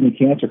Royal Sydney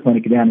Cancer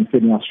Clinic down in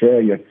Sydney,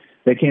 Australia.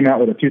 They came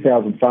out with a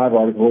 2005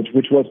 article,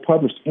 which was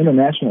published in the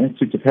National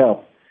Institutes of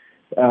Health.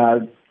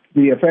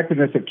 The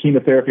effectiveness of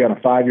chemotherapy on a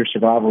 5-year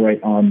survival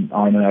rate on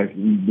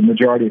the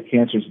majority of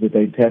cancers that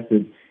they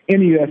tested in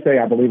the USA,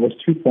 I believe, was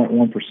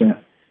 2.1%.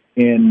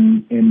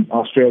 In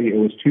Australia, it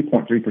was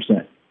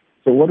 2.3%.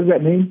 So what does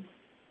that mean?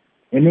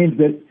 It means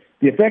that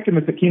the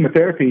effectiveness of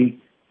chemotherapy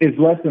is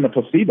less than a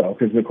placebo,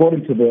 because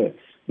according to the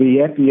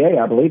FDA,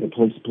 I believe a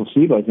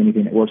placebo is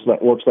anything that works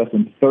less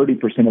than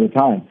 30% of the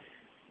time.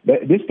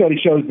 This study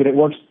shows that it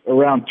works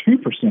around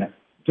 2%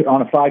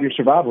 on a 5-year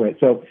survival rate.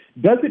 So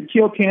does it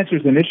kill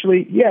cancers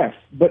initially? Yes.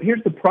 But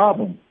here's the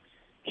problem.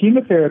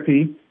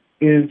 Chemotherapy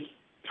is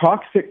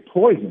toxic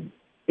poison.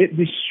 It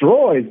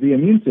destroys the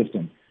immune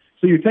system.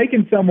 So you're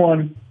taking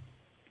someone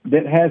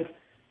that has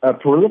a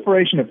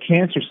proliferation of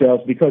cancer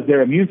cells because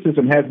their immune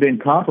system has been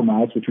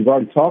compromised, which we've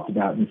already talked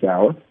about in this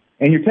hour,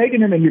 and you're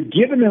taking them and you're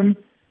giving them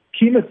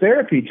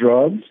chemotherapy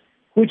drugs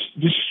which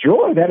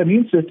destroy that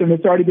immune system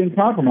that's already been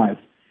compromised.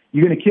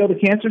 You're going to kill the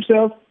cancer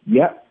cells?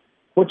 Yep.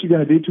 What you're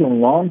going to do to them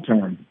long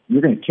term,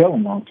 you're going to kill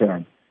them long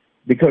term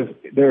because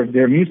their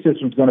immune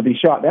system is going to be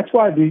shot. That's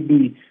why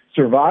the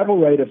survival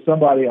rate of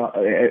somebody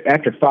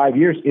after 5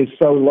 years is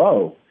so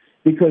low,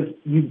 because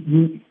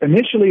you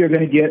initially are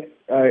going to get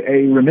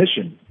a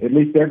remission. At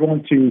least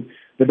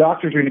the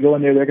doctors are going to go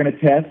in there, they're going to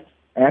test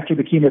after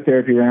the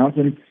chemotherapy rounds,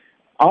 and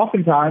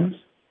oftentimes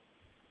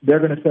they're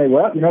going to say,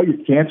 well,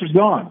 your cancer's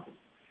gone.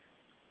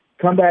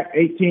 Come back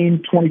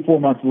 18, 24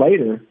 months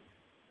later,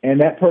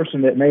 and that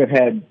person that may have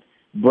had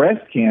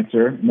breast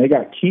cancer, and they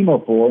got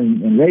chemo for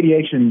and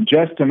radiation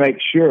just to make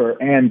sure,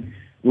 and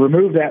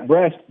remove that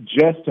breast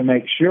just to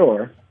make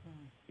sure,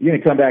 you're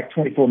going to come back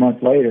 24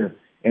 months later,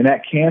 and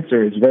that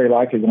cancer is very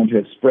likely going to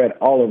have spread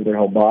all over their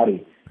whole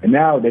body. And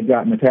now they've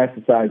got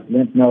metastasized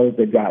lymph nodes,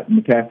 they've got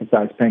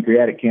metastasized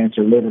pancreatic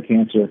cancer, liver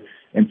cancer,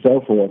 and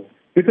so forth,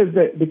 because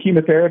the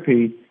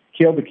chemotherapy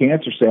killed the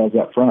cancer cells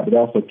up front, but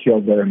also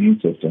killed their immune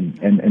system.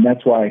 And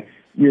that's why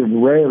you're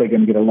rarely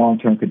going to get a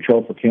long-term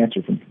control for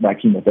cancer by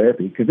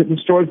chemotherapy, because it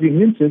destroys the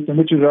immune system,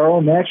 which is our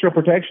own natural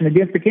protection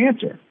against the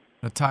cancer.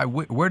 Now, Ty,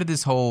 where did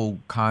this whole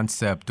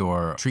concept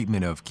or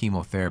treatment of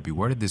chemotherapy,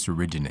 where did this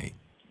originate?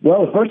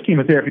 Well, the first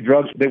chemotherapy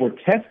drugs, they were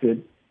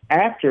tested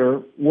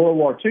after World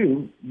War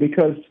II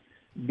because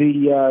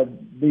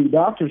the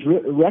doctors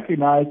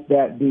recognized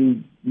that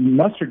the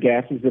mustard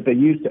gases that they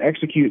used to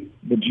execute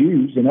the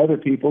Jews and other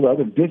people, the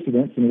other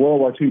dissidents in World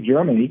War II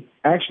Germany,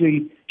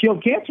 actually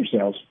killed cancer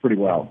cells pretty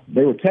well.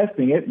 They were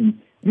testing it, and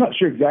I'm not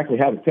sure exactly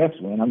how the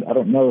test went. I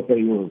don't know if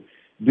they were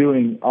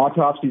doing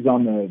autopsies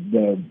on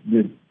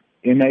the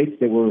inmates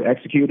that were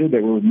executed,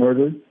 that were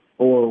murdered,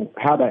 or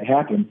how that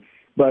happened.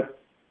 But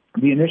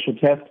the initial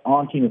tests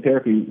on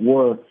chemotherapy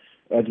were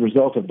as a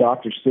result of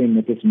doctors seeing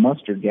that this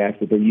mustard gas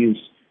that they used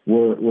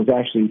was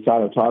actually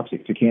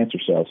cytotoxic to cancer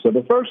cells. So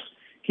the first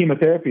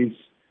chemotherapies,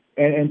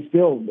 and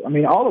still,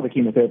 all of the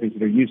chemotherapies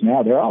that are used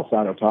now, they're all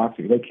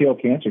cytotoxic. They kill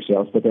cancer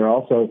cells, but they're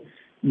also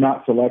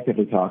not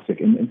selectively toxic.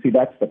 And see,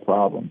 that's the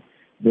problem.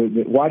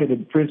 Why did the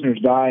prisoners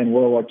die in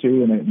World War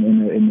II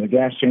in the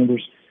gas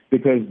chambers?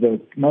 Because the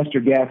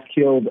mustard gas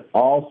killed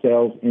all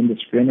cells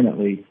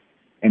indiscriminately,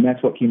 and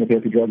that's what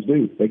chemotherapy drugs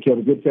do. They kill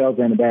the good cells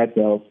and the bad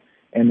cells.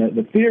 And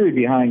the theory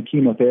behind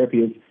chemotherapy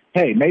is,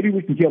 hey, maybe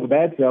we can kill the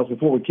bad cells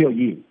before we kill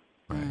you.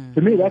 Right.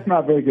 To me, that's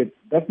not very good.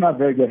 That's not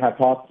very good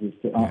hypothesis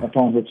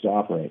upon which to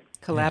operate.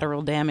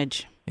 Collateral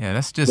damage. Yeah,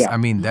 that's just.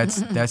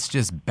 That's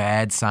just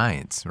bad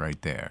science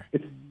right there.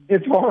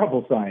 It's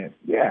horrible science.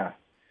 Yeah,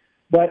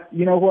 but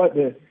you know what?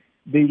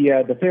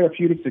 The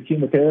therapeutics of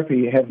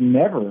chemotherapy have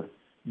never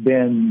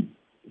been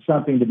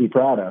something to be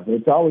proud of.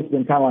 It's always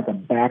been kind of like a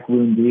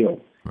backroom deal,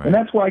 right. And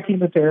that's why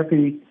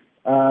chemotherapy.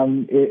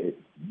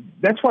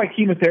 That's why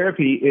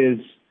chemotherapy is.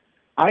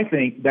 I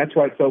think that's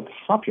why it's so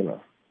popular,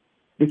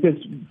 because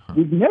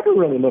we've never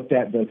really looked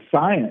at the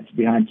science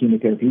behind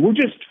chemotherapy. We're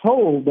just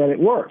told that it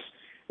works.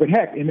 But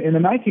heck, in the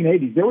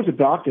 1980s, there was a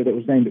doctor that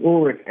was named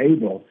Ulrich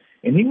Abel,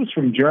 and he was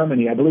from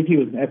Germany. I believe he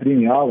was an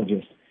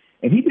epidemiologist.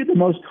 And he did the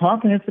most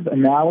comprehensive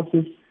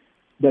analysis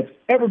that's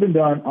ever been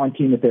done on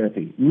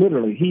chemotherapy.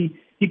 Literally,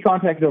 he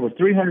contacted over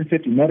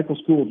 350 medical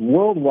schools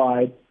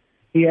worldwide.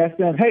 He asked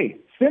them, hey,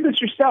 send us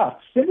your stuff.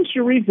 Send us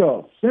your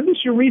results. Send us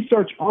your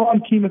research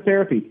on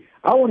chemotherapy.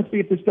 I want to see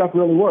if this stuff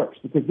really works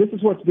because this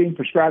is what's being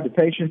prescribed to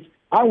patients.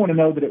 I want to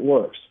know that it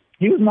works.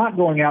 He was not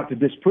going out to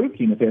disprove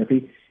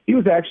chemotherapy. He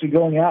was actually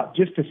going out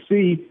just to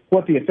see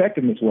what the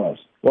effectiveness was.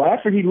 Well,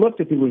 after he looked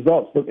at the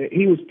results,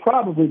 he was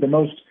probably the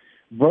most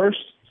versed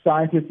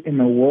scientist in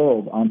the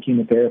world on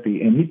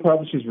chemotherapy, and he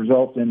published his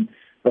results in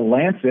the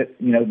Lancet,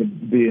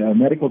 the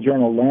medical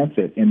journal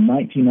Lancet in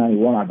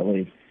 1991, I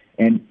believe.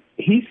 And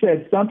he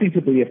said something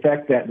to the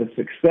effect that the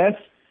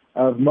success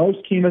of most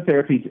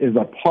chemotherapies is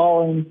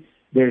appalling.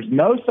 There's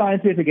no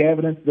scientific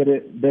evidence that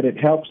it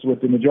helps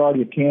with the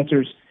majority of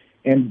cancers.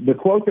 And the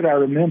quote that I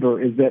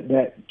remember is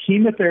that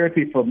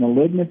chemotherapy for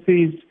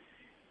malignancies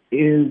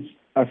is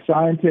a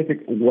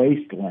scientific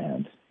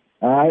wasteland.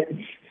 A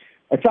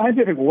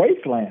scientific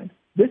wasteland.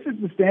 This is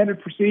the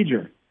standard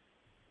procedure.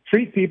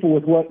 Treat people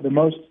with what the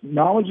most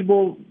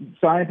knowledgeable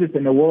scientist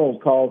in the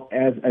world calls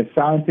as a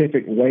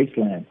scientific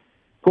wasteland.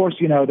 Of course,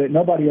 that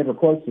nobody ever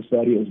quotes the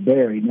study. It was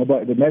buried.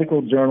 The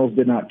medical journals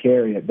did not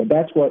carry it. But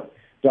that's what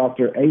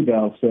Dr.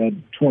 Abel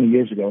said 20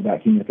 years ago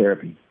about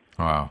chemotherapy.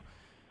 Wow.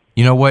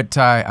 You know what,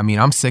 Ty? I mean,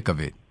 I'm sick of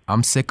it.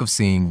 I'm sick of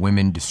seeing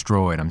women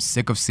destroyed. I'm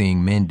sick of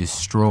seeing men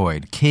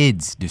destroyed,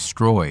 kids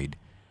destroyed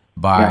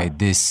by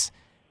this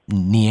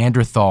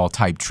Neanderthal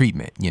type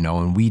treatment,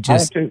 and we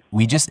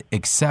just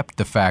accept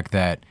the fact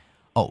that,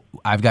 oh,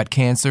 I've got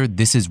cancer.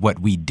 This is what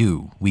we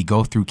do. We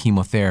go through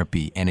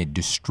chemotherapy and it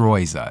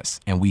destroys us.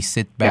 And we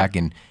sit back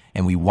and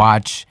we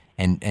watch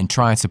and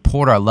try and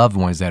support our loved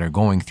ones that are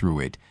going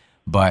through it.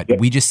 But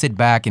we just sit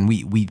back and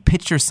we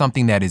picture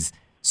something that is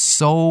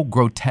so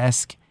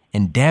grotesque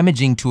and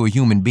damaging to a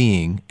human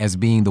being as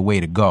being the way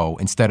to go,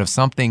 instead of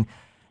something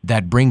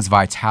that brings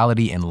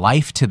vitality and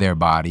life to their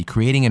body,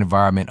 creating an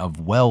environment of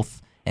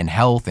wealth and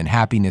health and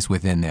happiness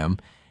within them,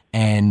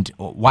 and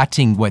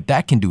watching what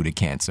that can do to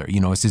cancer.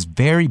 It's this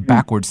very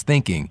backwards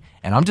thinking,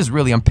 and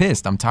I'm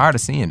pissed. I'm tired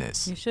of seeing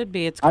this. You should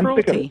be. It's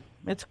cruelty.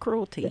 It's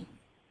cruelty.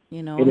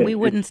 We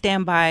wouldn't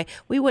stand by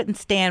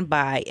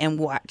and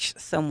watch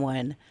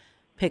someone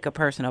pick a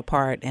person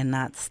apart and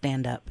not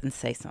stand up and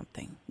say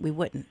something. We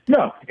wouldn't.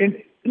 No,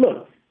 and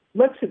look,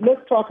 let's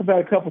talk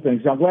about a couple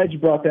things. I'm glad you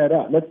brought that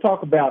up. Let's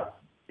talk about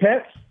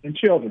pets and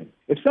children.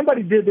 If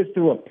somebody did this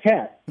to a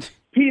pet,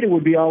 PETA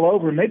would be all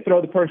over and they'd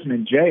throw the person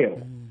in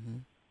jail. Mm-hmm.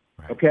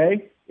 Right.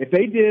 Okay? If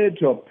they did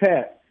to a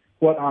pet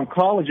what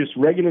oncologists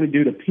regularly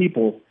do to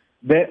people,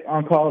 that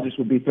oncologist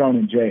would be thrown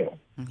in jail.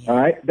 Mm-hmm. All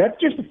right? That's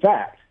just a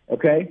fact.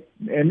 Okay?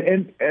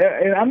 And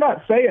I'm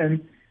not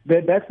saying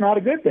that that's not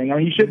a good thing. I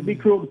mean, you shouldn't be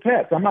cruel to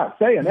pets. I'm not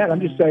saying that.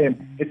 I'm just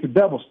saying it's a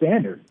double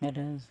standard. It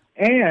is.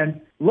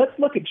 And let's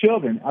look at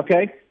children,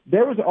 okay?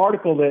 There was an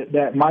article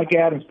that Mike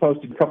Adams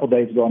posted a couple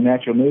days ago on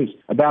Natural News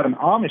about an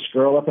Amish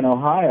girl up in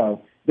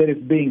Ohio that is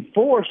being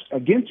forced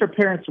against her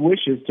parents'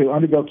 wishes to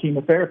undergo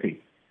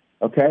chemotherapy,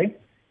 okay?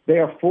 They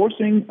are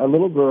forcing a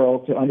little girl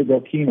to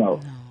undergo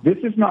chemo. No. This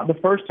is not the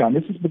first time.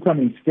 This is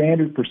becoming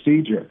standard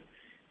procedure.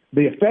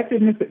 The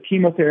effectiveness of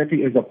chemotherapy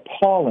is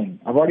appalling.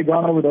 I've already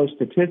gone over those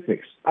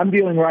statistics. I'm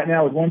dealing right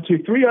now with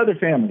three other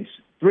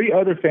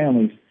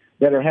families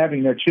that are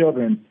having their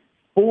children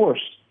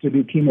forced to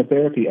do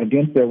chemotherapy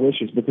against their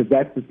wishes because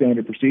that's the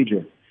standard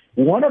procedure.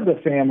 One of the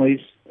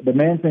families, the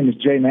man's name is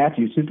Jay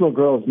Matthews. His little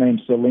girl is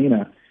named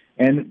Selena,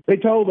 and they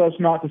told us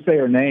not to say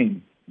her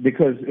name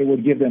because it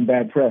would give them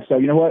bad press. So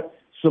you know what?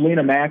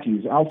 Selena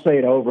Matthews. I'll say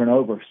it over and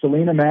over.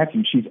 Selena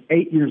Matthews. She's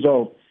 8 years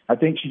old. I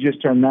think she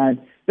just turned 9.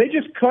 They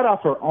just cut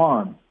off her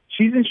arm.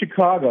 She's in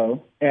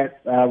Chicago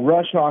at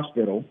Rush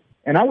Hospital,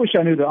 and I wish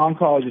I knew the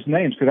oncologist's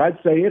names because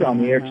I'd say it on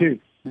the air too.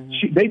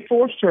 Mm-hmm. They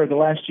forced her the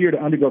last year to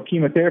undergo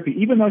chemotherapy,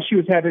 even though she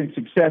was having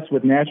success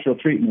with natural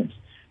treatments.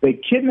 They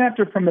kidnapped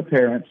her from the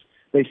parents.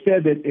 They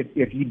said that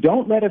if you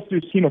don't let us do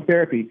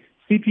chemotherapy,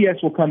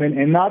 CPS will come in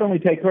and not only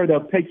take her,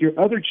 they'll take your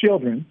other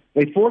children.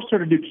 They forced her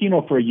to do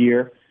chemo for a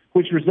year,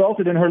 which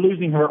resulted in her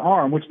losing her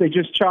arm, which they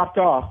just chopped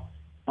off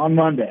on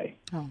Monday.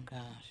 Oh,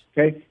 gosh.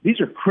 Okay? These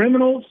are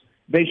criminals.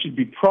 They should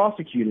be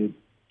prosecuted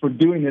for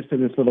doing this to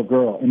this little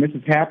girl. And this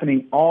is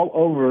happening all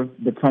over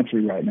the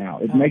country right now.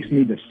 It makes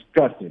me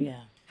disgusted.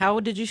 Yeah. How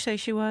old did you say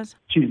she was?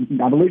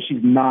 I believe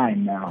she's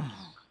 9 now.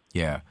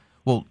 Yeah.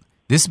 Well,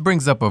 this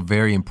brings up a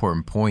very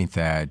important point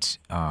that,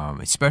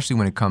 especially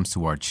when it comes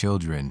to our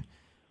children,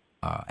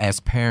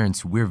 as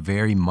parents, we're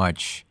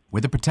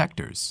the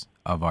protectors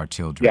of our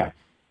children. Yeah.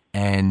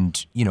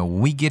 And, when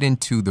we get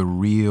into the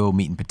real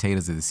meat and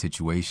potatoes of the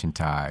situation,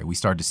 Ty, we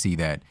start to see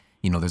that,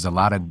 there's a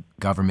lot of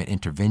government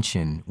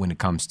intervention when it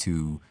comes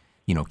to,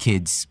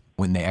 kids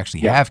when they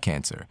actually have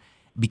cancer.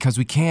 Because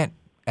we can't,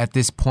 at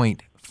this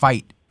point,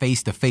 fight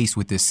face-to-face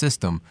with this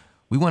system.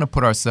 We want to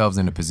put ourselves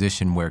in a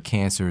position where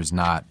cancer is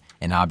not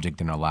an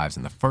object in our lives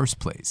in the first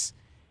place.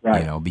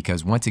 Right.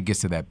 Because once it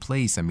gets to that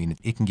place, I mean,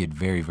 it can get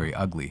very, very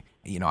ugly.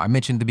 I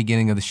mentioned at the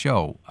beginning of the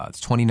show,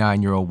 it's a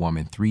 29-year-old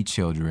woman, 3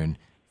 children,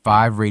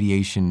 5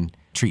 radiation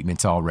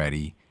treatments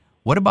already.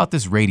 What about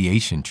this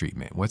radiation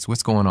treatment?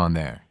 What's going on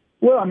there?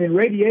 Well, I mean,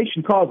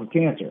 radiation causes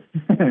cancer.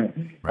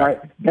 Right.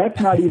 That's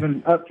not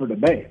even up for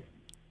debate.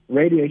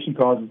 Radiation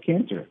causes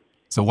cancer.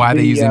 So why are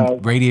they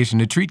using radiation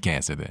to treat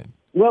cancer then?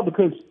 Well,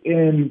 because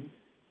in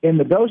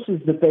the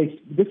doses that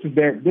this is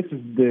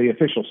the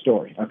official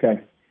story,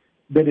 okay?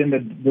 But in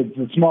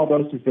the small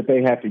doses that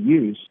they have to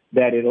use,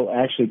 that it'll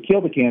actually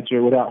kill the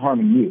cancer without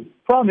harming you.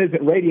 Problem is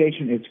that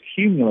radiation is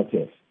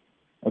cumulative,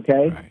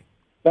 okay? Right.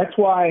 That's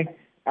why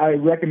I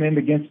recommend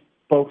against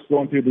folks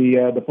going through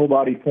the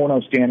full-body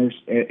porno scanners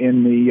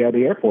in the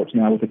airports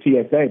now with the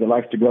TSA that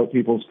likes to grope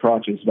people's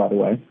crotches, by the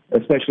way,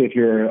 especially if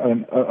you're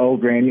an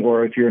old granny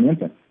or if you're an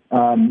infant.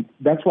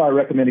 That's why I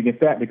recommend against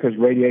that, because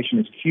radiation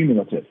is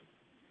cumulative.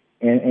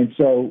 And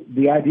so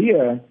the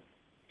idea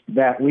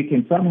that we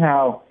can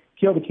somehow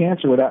kill the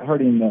cancer without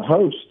hurting the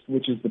host,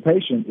 which is the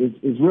patient,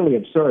 is really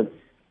absurd.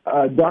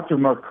 Dr.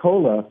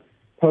 Mercola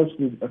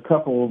posted a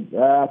couple,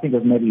 I think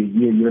it was maybe a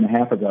year and a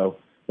half ago,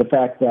 the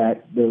fact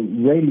that the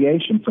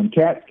radiation from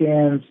CAT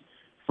scans,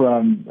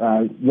 from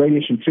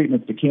radiation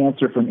treatments to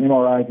cancer, from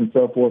MRIs and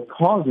so forth,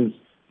 causes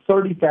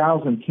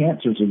 30,000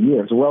 cancers a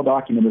year. It's a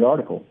well-documented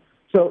article.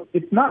 So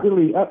it's not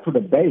really up for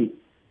debate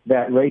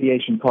that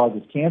radiation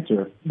causes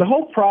cancer. The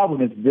whole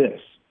problem is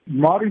this.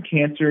 Modern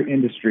cancer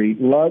industry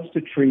loves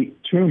to treat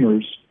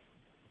tumors,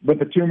 but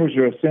the tumors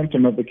are a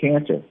symptom of the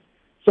cancer.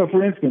 So,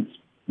 for instance,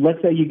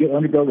 let's say you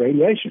undergo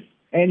radiation,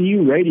 and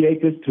you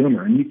radiate this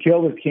tumor, and you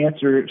kill the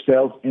cancer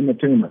cells in the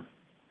tumor.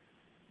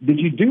 Did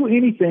you do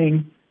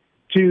anything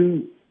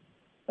to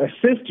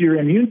assist your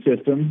immune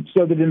system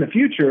so that in the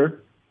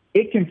future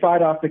it can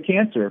fight off the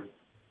cancer,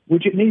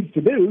 which it needs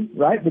to do,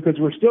 right? Because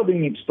we're still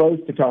being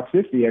exposed to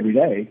toxicity every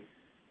day.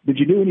 Did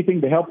you do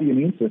anything to help the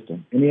immune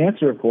system? And the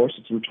answer, of course,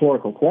 it's a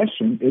rhetorical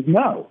question, is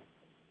no.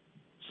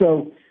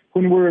 So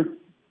when we're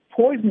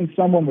poisoning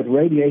someone with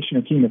radiation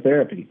or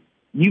chemotherapy,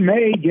 you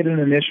may get an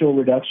initial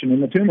reduction in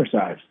the tumor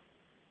size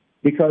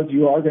because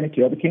you are going to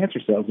kill the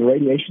cancer cells. The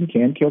radiation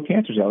can kill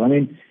cancer cells. I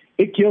mean,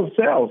 it kills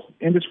cells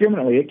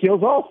indiscriminately. It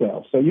kills all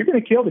cells. So you're going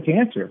to kill the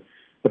cancer.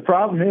 The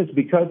problem is,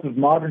 because of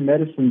modern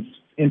medicine's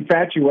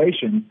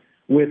infatuation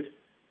with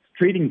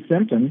treating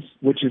symptoms,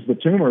 which is the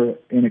tumor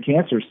in a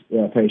cancer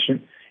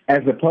patient,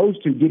 as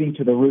opposed to getting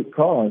to the root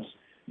cause,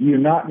 you're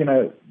not going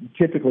to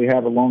typically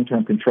have a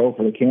long-term control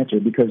for the cancer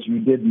because you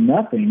did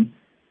nothing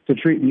to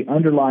treat the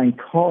underlying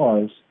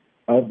cause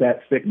of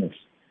that sickness.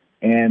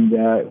 And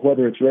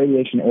whether it's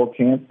radiation or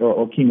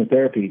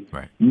chemotherapy,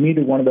 right,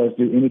 neither one of those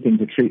do anything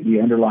to treat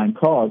the underlying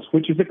cause,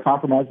 which is a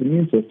compromised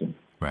immune system.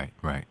 Right,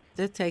 right.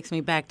 This takes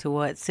me back to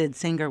what Sid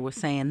Singer was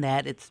saying,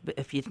 that it's,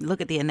 if you look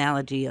at the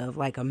analogy of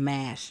like a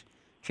MASH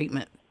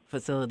treatment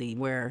facility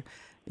where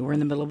we're in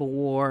the middle of a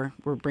war,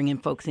 we're bringing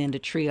folks in to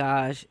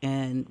triage,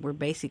 and we're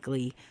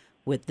basically,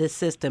 with this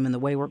system and the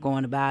way we're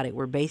going about it,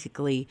 we're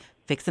basically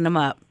fixing them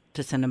up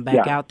to send them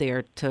back out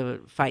there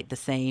to fight the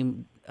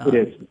same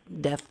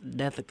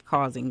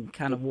death-causing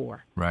kind of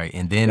war. Right.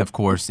 And then, of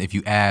course, if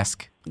you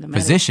ask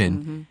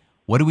physician,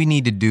 what do we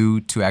need to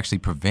do to actually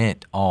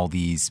prevent all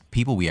these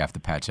people we have to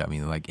patch up? I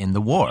mean, like in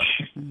the war.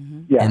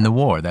 In the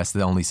war, that's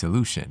the only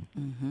solution,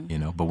 you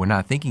know, but we're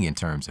not thinking in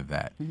terms of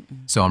that.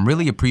 So I'm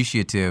really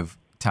appreciative,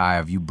 Ty,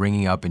 of you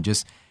bringing up and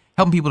just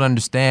helping people to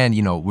understand,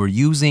 you know, we're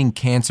using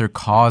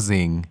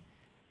cancer-causing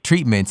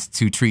treatments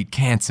to treat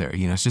cancer.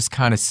 You know, it's just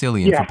kind of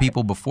silly. And for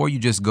people, before you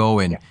just go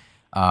and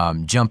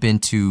jump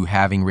into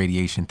having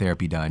radiation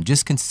therapy done,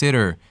 just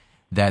consider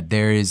that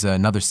there is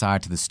another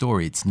side to the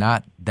story. It's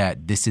not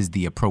that this is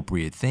the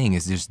appropriate thing.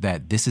 It's just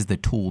that this is the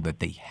tool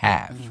that they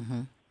have,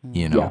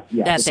 you know.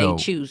 That they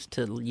choose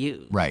to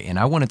use. Right. And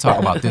I want to talk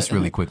about this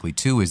really quickly,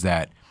 too, is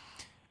that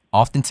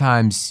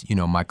oftentimes, you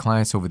know, my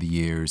clients over the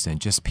years and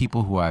just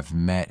people who I've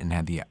met and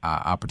had the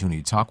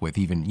opportunity to talk with,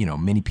 even, you know,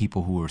 many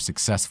people who are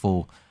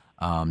successful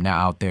now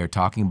out there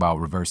talking about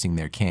reversing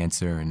their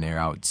cancer and they're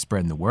out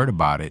spreading the word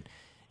about it,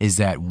 is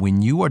that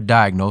when you are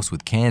diagnosed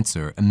with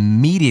cancer,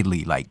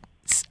 immediately, like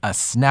a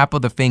snap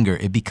of the finger,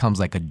 it becomes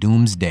like a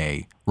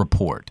doomsday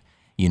report.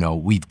 You know,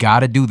 we've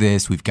got to do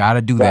this, we've got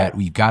to do that,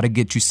 we've got to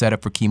get you set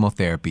up for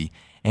chemotherapy.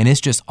 And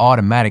it's just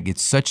automatic.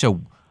 It's such a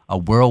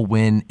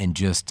whirlwind, and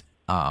just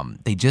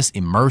they just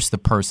immerse the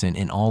person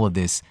in all of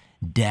this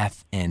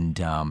death and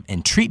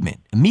treatment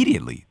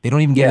immediately. They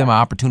don't even give them an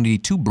opportunity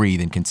to breathe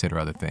and consider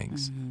other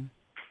things.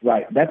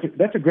 Right.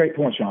 That's a great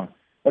point, Sean.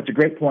 That's a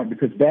great point,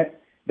 because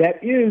that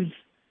is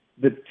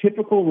the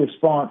typical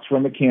response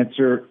from the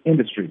cancer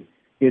industry,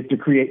 is to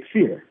create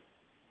fear.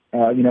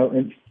 You know,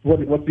 and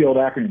what's the old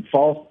acronym?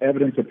 False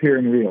evidence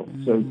appearing real.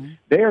 So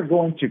they are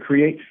going to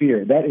create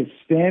fear. That is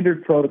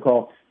standard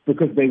protocol,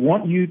 because they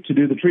want you to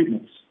do the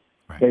treatments.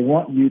 Right. They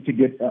want you to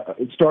get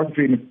start the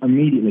treatment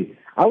immediately.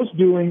 I was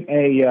doing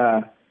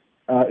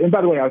and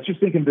by the way, I was just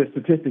thinking of this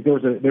statistic.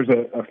 There's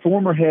a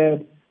former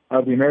head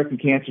of the American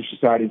Cancer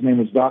Society. His name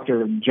was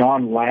Dr.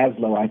 John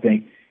Laszlo, I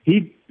think.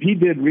 He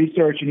did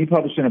research, and he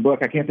published in a book,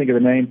 I can't think of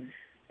the name,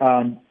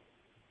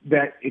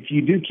 that if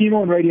you do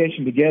chemo and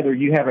radiation together,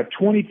 you have a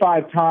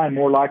 25-time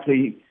more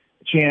likely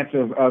chance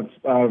of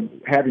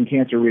having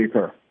cancer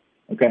reoccur.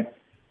 Okay?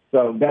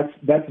 So I'm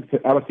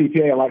a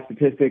CPA. I like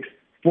statistics.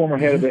 Former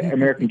head of the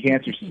American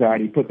Cancer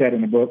Society. Put that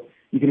in the book.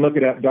 You can look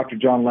it up, Dr.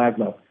 John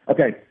Laszlo.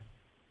 Okay.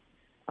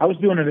 I was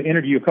doing an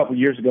interview a couple of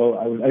years ago.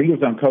 I think it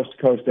was on Coast to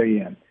Coast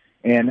AM.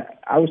 And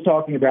I was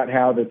talking about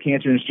how the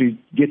cancer industry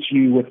gets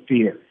you with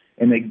fear.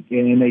 And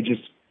they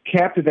just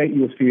captivate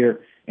you with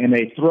fear. And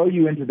they throw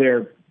you into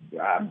their,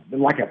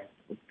 like a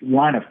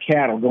line of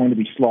cattle going to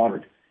be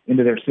slaughtered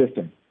into their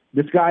system.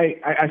 This guy,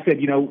 I said,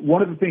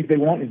 one of the things they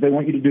want is they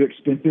want you to do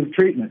expensive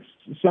treatments.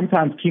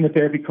 Sometimes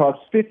chemotherapy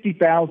costs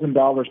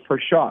 $50,000 per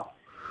shot.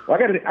 Well,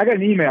 I got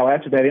an email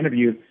after that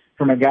interview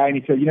from a guy, and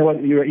he said, you know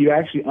what, you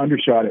actually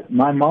undershot it.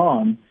 My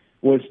mom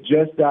was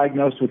just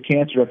diagnosed with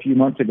cancer a few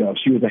months ago.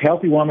 She was a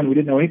healthy woman. We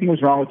didn't know anything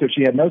was wrong with her.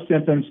 She had no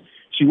symptoms.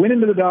 She went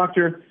into the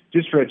doctor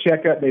just for a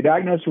checkup. They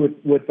diagnosed her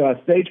with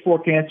stage 4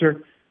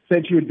 cancer,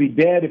 said she would be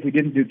dead if we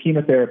didn't do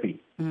chemotherapy.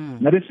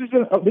 Now, this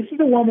is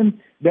a woman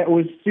that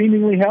was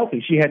seemingly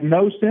healthy. She had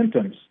no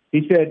symptoms.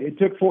 He said it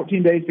took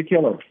 14 days to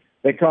kill her.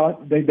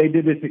 They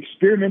did this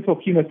experimental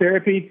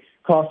chemotherapy,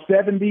 cost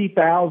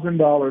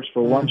 $70,000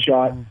 for one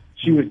shot.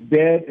 She was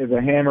dead as a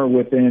hammer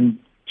within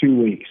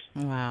 2 weeks.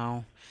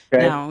 Wow.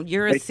 Okay? Now,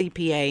 you're a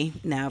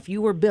CPA. Now, if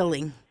you were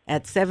billing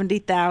at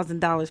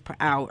 $70,000 per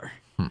hour,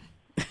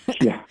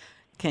 yeah.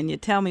 Can you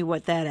tell me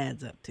what that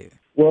adds up to?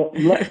 Well,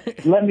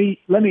 let me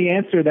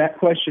answer that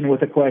question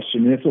with a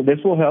question.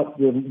 This will help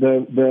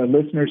the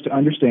listeners to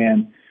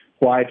understand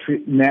why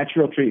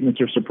natural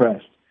treatments are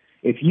suppressed.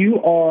 If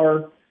you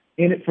are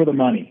in it for the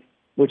money,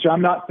 which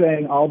I'm not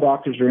saying all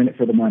doctors are in it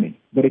for the money,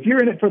 but if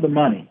you're in it for the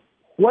money,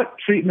 what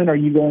treatment are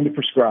you going to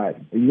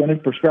prescribe? Are you going to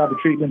prescribe a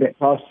treatment that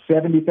costs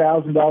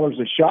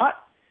 $70,000 a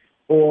shot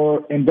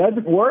and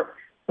doesn't work?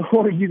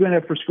 Or are you going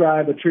to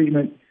prescribe a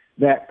treatment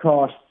that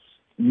costs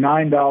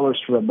 $9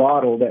 for a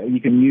bottle that you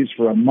can use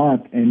for a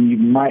month and you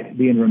might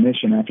be in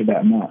remission after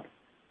that month?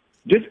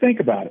 Just think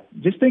about it.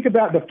 Just think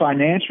about the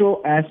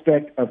financial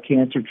aspect of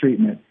cancer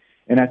treatment.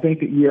 And I think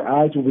that your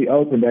eyes will be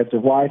opened as to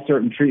why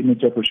certain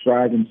treatments are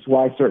prescribed and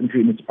why certain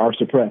treatments are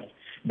suppressed.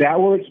 That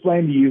will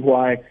explain to you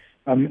why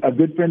a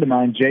good friend of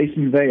mine,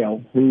 Jason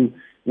Vale, who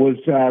was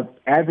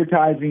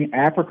advertising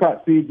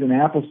apricot seeds and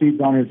apple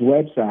seeds on his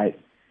website,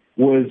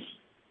 was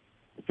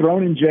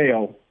thrown in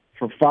jail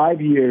for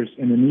 5 years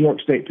in the New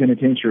York State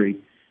Penitentiary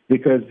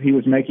because he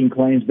was making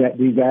claims that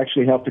these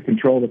actually help to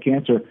control the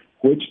cancer,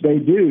 which they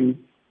do,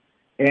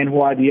 and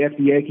why the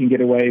FDA can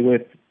get away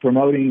with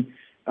promoting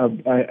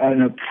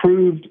an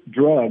approved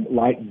drug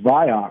like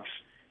Vioxx,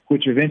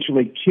 which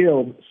eventually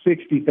killed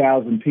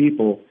 60,000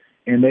 people,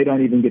 and they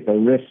don't even get the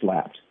wrist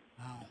slapped.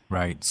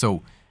 Right.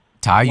 So,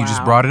 Ty, you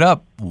just brought it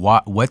up.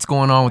 What's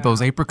going on with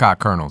those apricot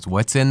kernels?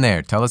 What's in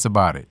there? Tell us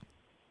about it.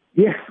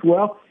 Yeah,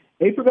 well,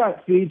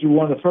 apricot seeds were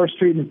one of the first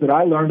treatments that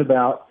I learned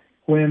about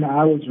when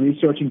I was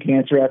researching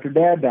cancer after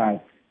Dad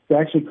died. It's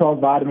actually called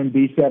vitamin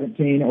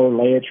B17 or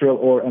Laetrile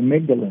or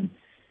amygdalin.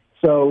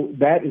 So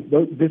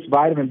this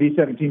vitamin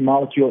B17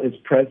 molecule is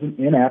present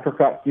in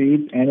apricot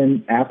seeds and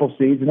in apple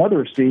seeds and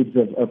other seeds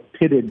of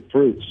pitted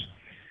fruits.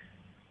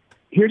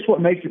 Here's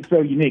what makes it so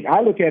unique.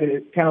 I look at it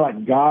as kind of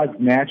like God's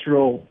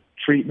natural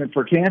treatment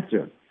for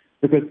cancer,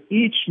 because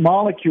each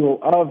molecule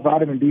of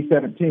vitamin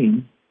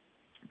B17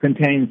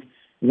 contains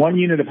 1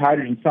 unit of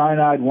hydrogen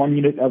cyanide, 1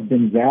 unit of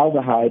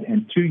benzaldehyde,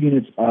 and 2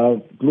 units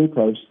of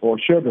glucose or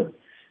sugar.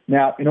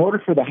 Now, in order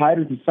for the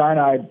hydrogen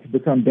cyanide to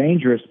become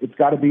dangerous, it's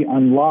got to be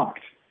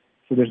unlocked.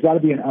 So there's got to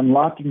be an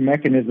unlocking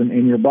mechanism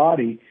in your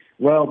body.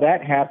 Well,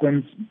 that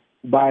happens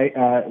by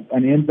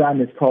an enzyme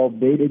that's called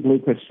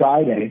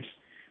beta-glucosidase,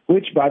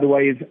 which, by the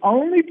way, is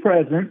only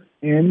present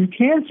in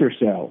cancer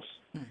cells.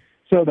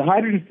 So the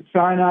hydrogen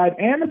cyanide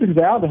and the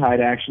benzaldehyde,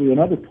 actually,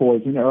 another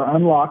poison, are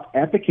unlocked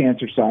at the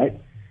cancer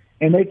site,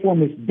 and they form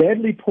this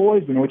deadly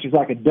poison, which is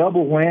like a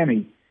double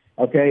whammy,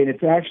 okay? And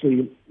it's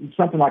actually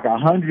something like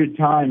 100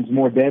 times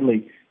more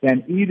deadly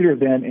than either of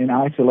them in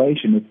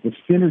isolation. It's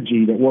the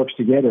synergy that works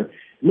together.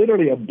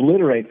 Literally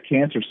obliterates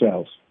cancer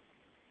cells.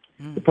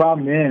 The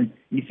problem then,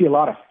 you see a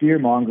lot of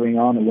fear-mongering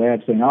on the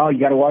web saying, oh, you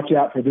got to watch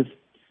out for this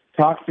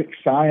toxic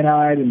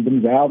cyanide and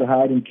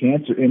benzaldehyde in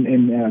cancer,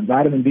 in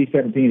vitamin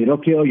B17. It'll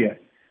kill you.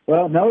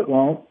 Well, no, it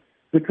won't,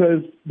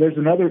 because there's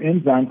another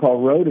enzyme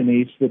called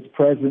rhodonase that's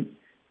present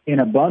in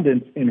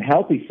abundance in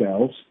healthy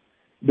cells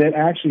that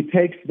actually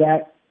takes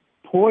that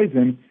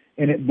poison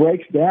and it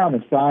breaks down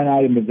the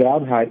cyanide and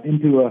benzaldehyde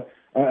into a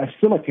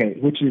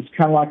silicate, which is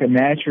kind of like a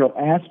natural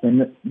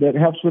aspirin that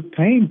helps with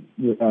pain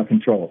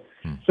control.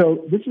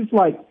 So this is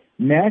like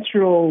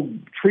natural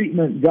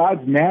treatment,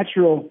 God's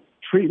natural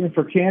treatment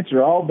for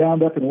cancer, all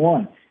bound up in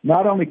one.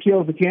 Not only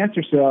kills the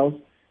cancer cells,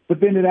 but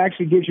then it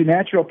actually gives you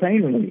natural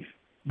pain relief.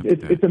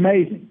 It's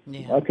amazing.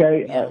 Yeah.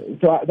 Okay, yeah.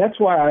 So that's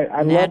why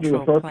I love to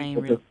refer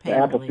to the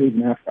apple seeds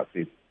and apricot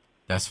seeds.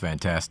 That's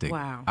fantastic.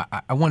 Wow.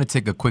 I want to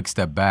take a quick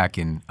step back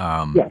and,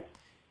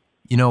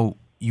 you know,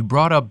 you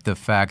brought up the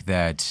fact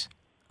that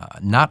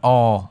not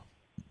all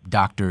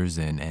doctors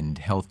and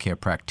healthcare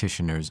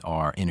practitioners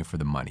are in it for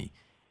the money.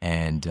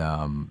 And,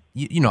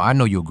 you know, I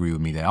know you agree with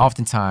me that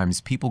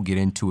oftentimes people get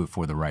into it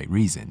for the right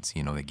reasons.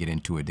 You know, they get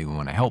into it, they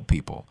want to help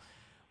people.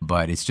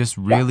 But it's just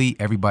really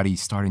everybody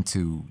starting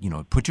to,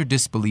 put your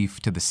disbelief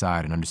to the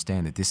side and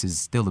understand that this is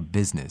still a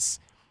business.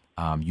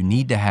 You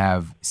need to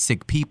have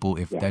sick people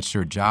if that's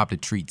your job, to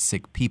treat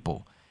sick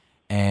people.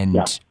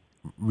 And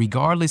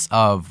regardless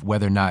of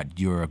whether or not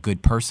you're a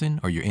good person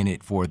or you're in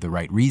it for the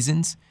right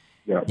reasons,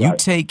 you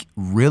take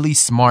really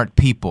smart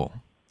people,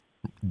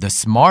 the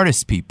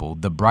smartest people,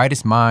 the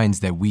brightest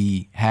minds that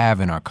we have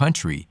in our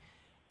country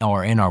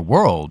or in our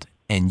world,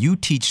 and you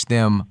teach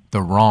them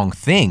the wrong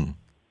thing,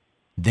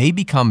 they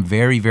become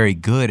very, very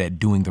good at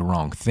doing the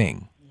wrong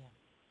thing.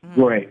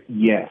 Great.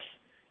 Yes.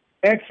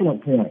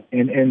 Excellent point.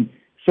 And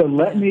so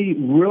let me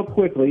real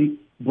quickly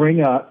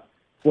bring up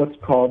what's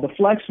called the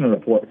Flexner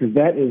Report, because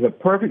that is a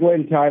perfect way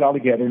to tie it all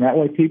together, and that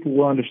way people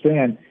will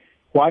understand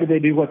why do they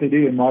do what they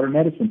do in modern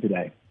medicine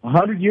today.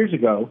 100 years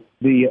ago,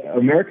 the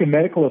American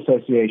Medical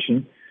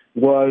Association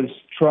was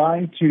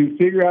trying to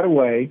figure out a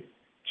way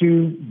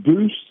to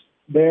boost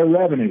their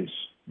revenues.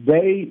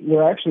 They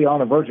were actually on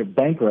the verge of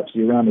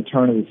bankruptcy around the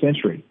turn of the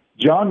century.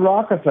 John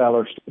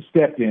Rockefeller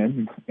stepped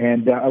in,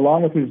 and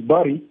along with his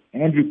buddy,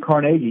 Andrew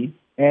Carnegie,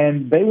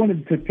 and they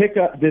wanted to pick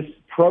up this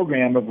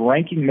program of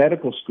ranking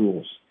medical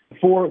schools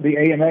for the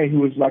AMA, who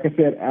was, like I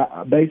said,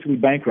 basically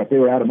bankrupt. They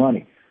were out of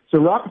money. So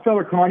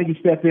Rockefeller, Carnegie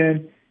stepped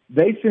in.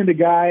 They sent a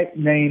guy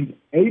named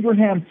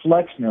Abraham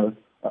Flexner,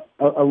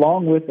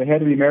 along with the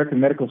head of the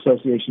American Medical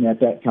Association at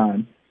that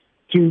time,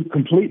 to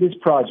complete this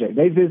project.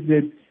 They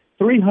visited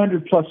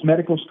 300-plus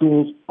medical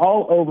schools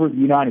all over the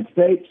United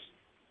States,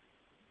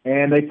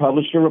 and they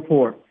published a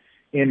report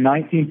in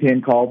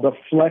 1910 called the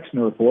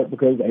Flexner Report,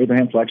 because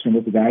Abraham Flexner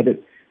was the guy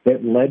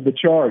that led the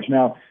charge.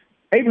 Now,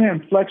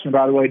 Abraham Flexner,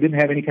 by the way, didn't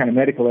have any kind of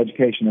medical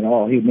education at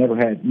all. He had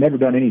never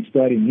done any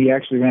studying. He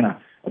actually ran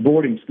a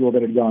boarding school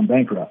that had gone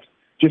bankrupt,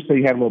 just so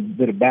you have a little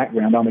bit of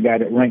background on the guy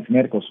that ranks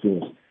medical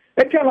schools.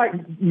 It's kind of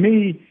like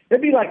me.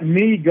 It'd be like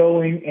me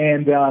going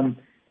and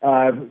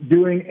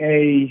doing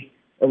a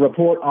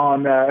report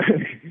on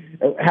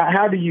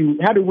how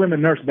do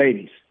women nurse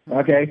babies.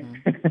 Okay,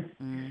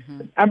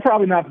 I'm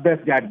probably not the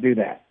best guy to do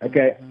that.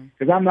 Okay,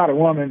 because I'm not a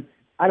woman.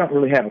 I don't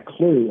really have a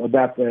clue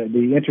about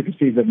the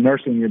intricacies of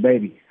nursing your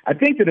baby. I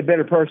think that a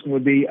better person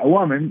would be a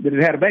woman that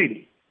had had a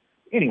baby.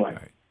 Anyway,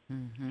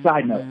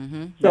 side note.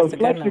 So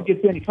Flexner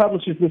gets in, he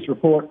publishes this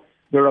report.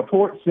 The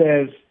report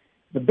says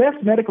the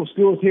best medical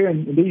schools here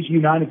in these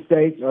United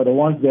States are the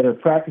ones that are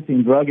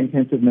practicing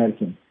drug-intensive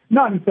medicine.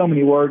 Not in so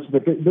many words,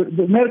 but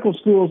the medical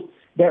schools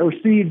that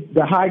received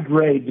the high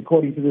grades,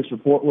 according to this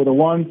report, were the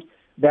ones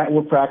that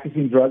were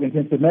practicing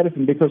drug-intensive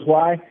medicine. Because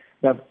why?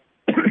 The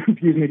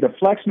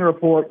Flexner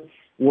Report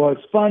was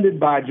funded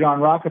by John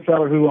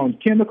Rockefeller, who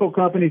owned chemical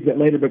companies that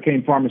later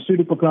became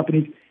pharmaceutical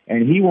companies,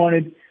 and he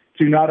wanted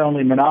to not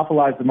only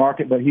monopolize the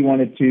market, but he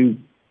wanted to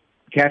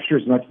capture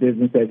as much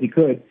business as he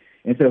could.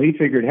 And so he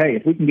figured, hey,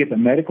 if we can get the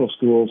medical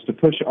schools to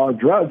push our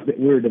drugs that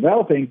we were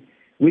developing,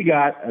 we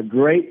got a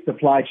great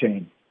supply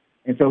chain.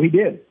 And so he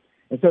did.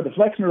 And so the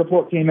Flexner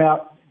Report came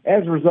out.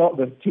 As a result,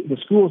 the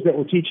schools that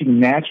were teaching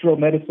natural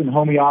medicine,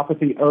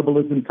 homeopathy,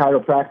 herbalism,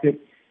 chiropractic,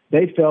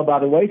 they fell by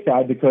the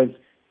wayside because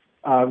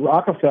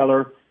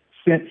Rockefeller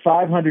sent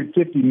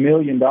 $550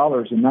 million in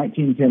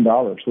 1910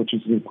 dollars, which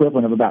is the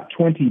equivalent of about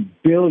 $20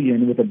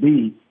 billion with a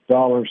B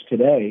dollars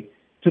today,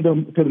 to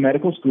the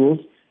medical schools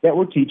that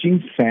were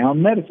teaching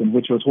sound medicine,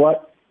 which was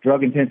what?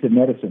 Drug-intensive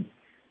medicine.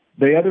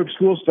 The other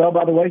schools fell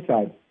by the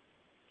wayside.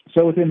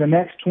 So within the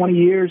next 20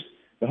 years,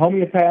 the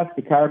homeopaths,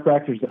 the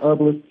chiropractors, the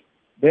herbalists,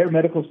 the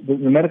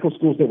medical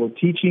schools that were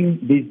teaching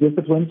these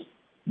disciplines,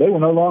 they were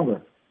no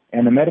longer.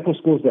 And the medical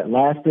schools that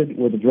lasted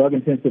were the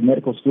drug-intensive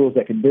medical schools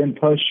that could then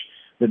push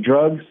the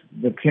drugs,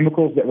 the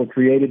chemicals that were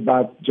created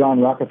by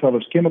John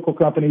Rockefeller's chemical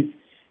companies.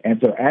 And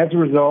so as a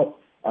result,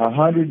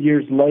 100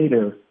 years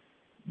later,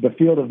 the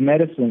field of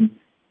medicine,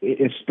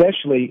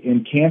 especially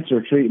in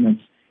cancer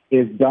treatments,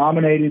 is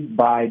dominated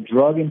by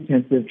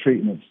drug-intensive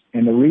treatments.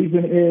 And the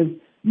reason is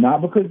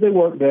not because they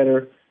work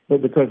better,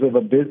 but because of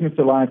a business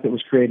alliance that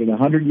was created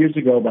 100 years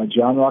ago by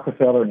John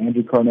Rockefeller and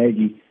Andrew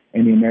Carnegie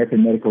and the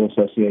American Medical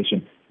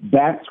Association.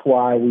 That's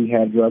why we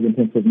have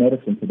drug-intensive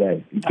medicine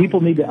today.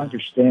 People need to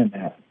understand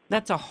that.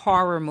 That's a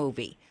horror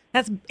movie.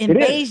 That's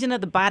Invasion of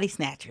the Body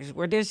Snatchers,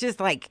 where there's just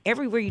like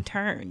everywhere you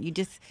turn, you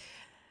just,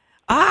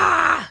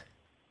 talk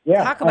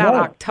about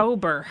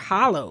October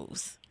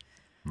Hollows.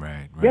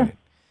 Right.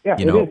 Yeah,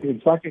 it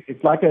is.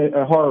 It's like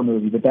a horror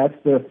movie, but that's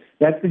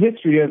the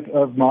history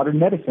of modern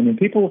medicine. And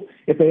people,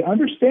 if they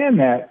understand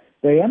that,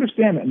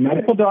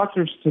 medical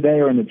doctors today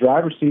are in the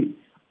driver's seat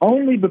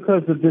only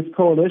because of this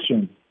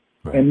coalition,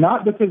 and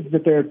not because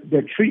that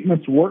their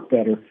treatments work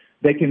better.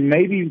 They can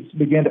maybe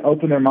begin to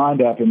open their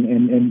mind up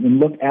and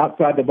look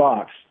outside the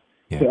box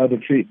to other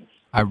treatments.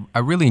 I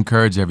really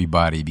encourage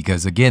everybody,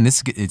 because again,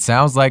 it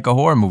sounds like a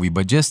horror movie,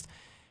 but just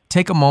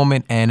take a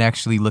moment and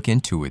actually look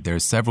into it.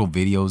 There's several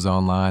videos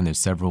online. There's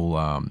several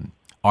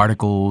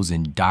articles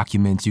and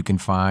documents you can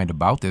find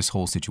about this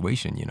whole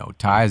situation. You know,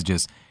 Ty is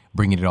just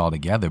bringing it all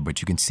together, but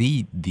you can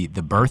see the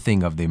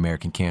birthing of the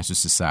American Cancer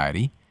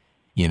Society.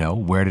 You know,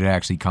 where did it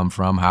actually come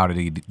from? How did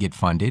it get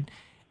funded?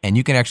 And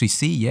you can actually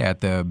see,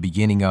 at the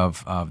beginning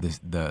of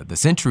the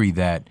century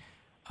that,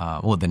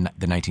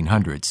 the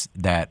 1900s,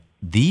 that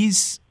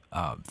these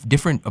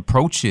different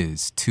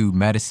approaches to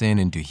medicine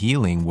and to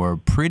healing were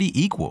pretty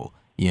equal.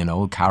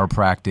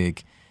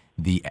 Chiropractic,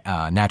 the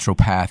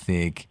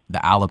naturopathic,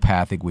 the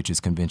allopathic, which is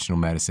conventional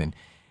medicine.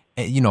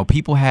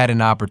 People had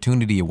an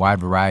opportunity, a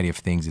wide variety of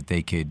things that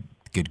they could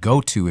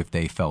go to if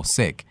they fell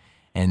sick.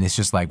 And it's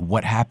just like,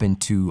 what happened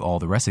to all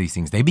the rest of these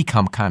things? They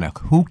become kind of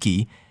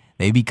kooky.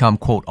 They become,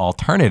 quote,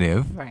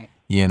 alternative, right?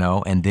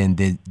 And then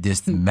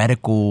this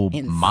medical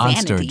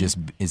monster just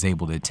is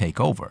able to take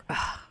over,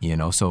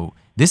 So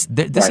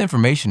this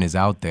information is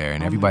out there,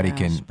 and everybody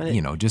can,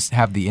 just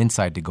have the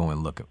insight to go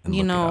and look and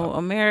look it up.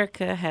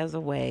 America has a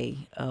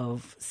way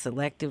of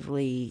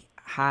selectively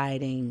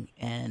hiding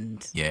and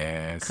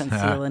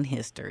concealing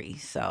history.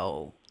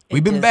 So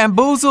we've been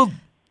bamboozled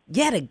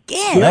yet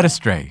again. Led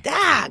astray.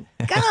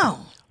 Go.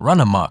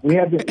 Run amok. We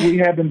have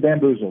been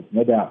bamboozled,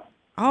 no doubt.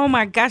 Oh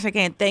my gosh, I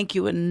can't thank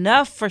you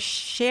enough for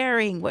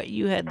sharing what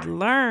you had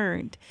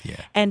learned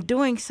and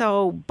doing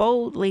so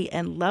boldly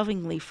and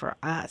lovingly for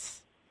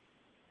us.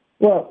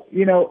 Well,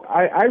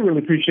 I really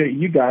appreciate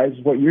you guys,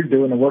 what you're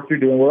doing, the work you're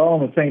doing. We're all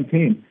on the same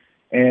team,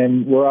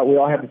 and we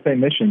all have the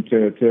same mission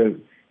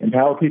to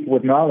empower people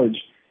with knowledge.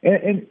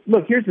 And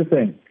look, here's the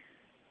thing,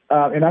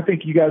 and I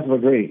think you guys will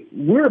agree.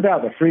 We're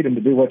about the freedom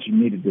to do what you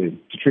need to do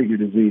to treat your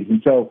disease.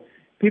 And so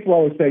people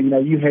always say,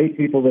 you hate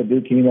people that do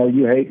chemo,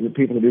 you hate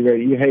people that do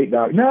radio, you hate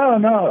doctors.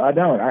 No, I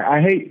don't.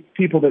 I hate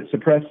people that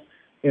suppress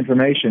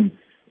information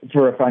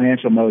for a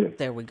financial motive.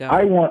 There we go.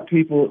 I want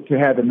people to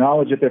have the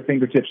knowledge at their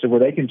fingertips so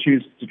where they can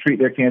choose to treat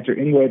their cancer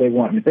any way they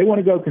want. And if they want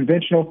to go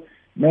conventional,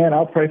 man,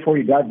 I'll pray for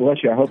you. God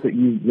bless you. I hope that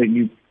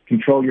you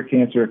control your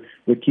cancer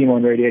with chemo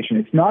and radiation.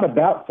 It's not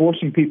about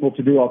forcing people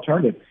to do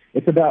alternative.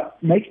 It's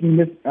about making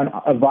this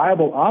a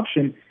viable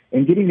option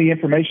and getting the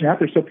information out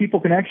there so people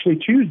can actually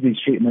choose these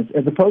treatments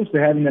as opposed to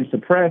having them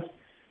suppressed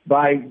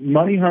by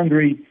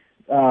money-hungry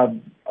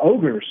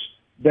ogres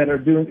that are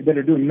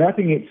doing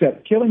nothing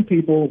except killing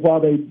people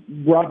while they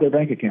rob their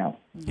bank account.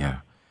 Yeah.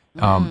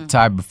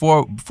 Ty,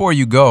 before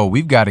you go,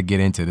 we've got to get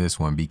into this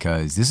one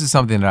because this is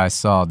something that I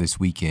saw this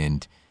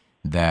weekend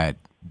that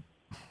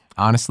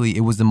honestly,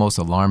 it was the most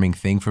alarming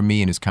thing for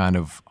me, and it's kind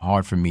of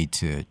hard for me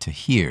to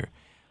hear.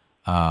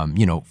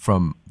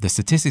 From the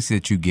statistics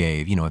that you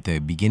gave, at the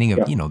beginning of,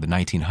 the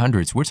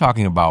 1900s, we're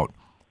talking about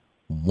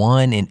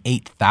 1 in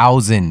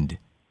 8,000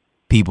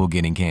 people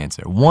getting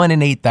cancer. 1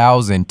 in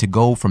 8,000 to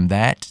go from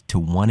that to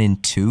 1 in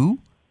 2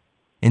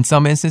 in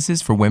some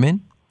instances for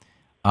women.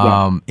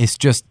 It's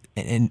just,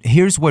 and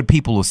here's what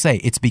people will say.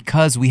 It's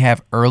because we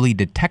have early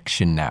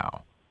detection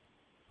now.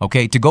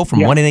 Okay, to go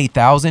from 1 in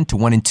 8,000 to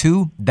 1 in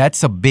 2,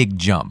 that's a big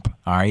jump.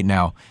 All right,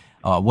 now,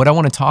 what I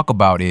want to talk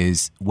about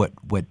is what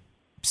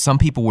some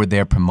people were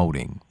there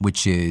promoting,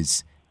 which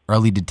is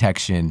early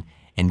detection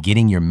and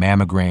getting your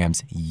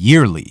mammograms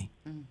yearly,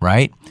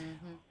 right?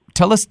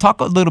 Mm-hmm. Talk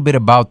a little bit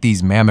about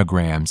these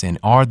mammograms, and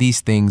are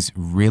these things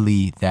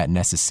really that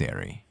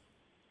necessary?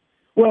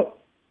 Well,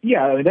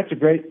 that's a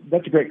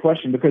great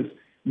question because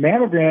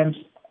mammograms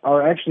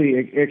are actually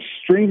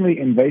extremely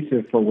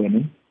invasive for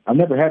women. I've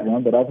never had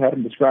one, but I've had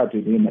them described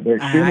to me, and they're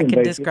extremely invasive. I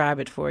can describe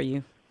it for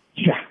you.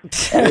 Yeah,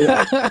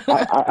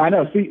 I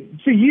know. See,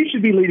 you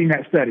should be leading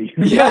that study.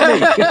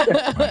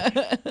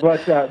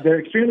 But they're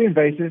extremely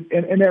invasive,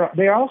 and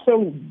they're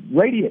also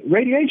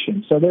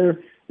radiation. So they're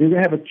going to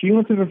have a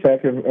cumulative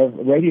effect of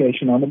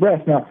radiation on the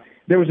breast. Now,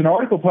 there was an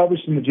article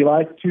published in the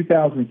July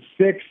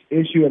 2006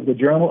 issue of the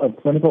Journal of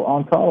Clinical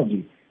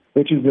Oncology,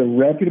 which is a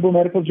reputable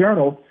medical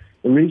journal.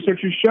 The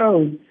researchers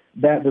showed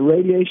that the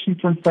radiation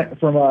from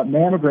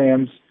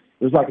mammograms,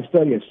 there was like a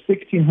study of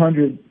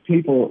 1,600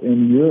 people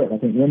in Europe, I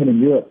think women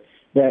in Europe,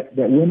 that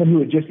women who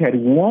had just had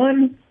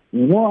one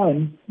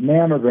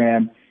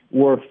mammogram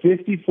were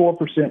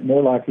 54%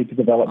 more likely to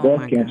develop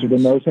breast cancer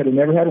than those that had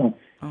never had one.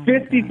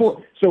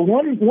 54. So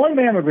one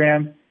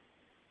mammogram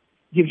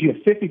gives you a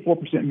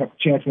 54%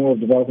 chance more of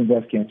developing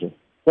breast cancer.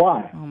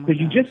 Why?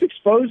 Because you just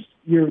exposed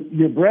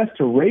your breast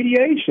to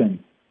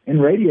radiation,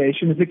 and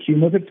radiation is a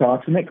cumulative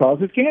toxin that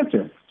causes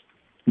cancer.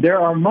 There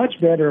are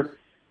much better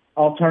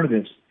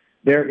alternatives.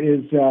 There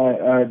is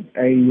a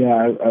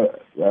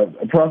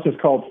process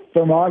called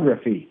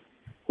thermography,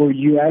 where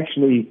you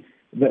actually,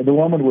 the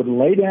woman would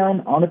lay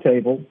down on a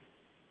table,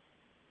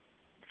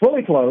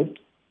 fully clothed,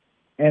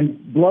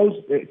 and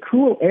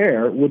cool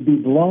air would be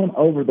blown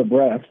over the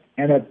breast,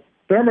 and a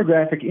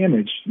thermographic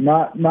image,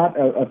 not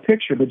a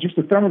picture, but just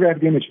a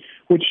thermographic image,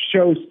 which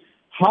shows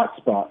hot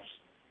spots.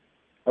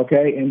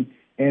 Okay,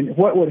 and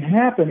what would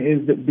happen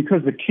is that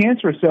because the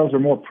cancerous cells are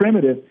more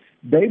primitive,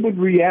 they would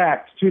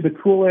react to the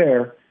cool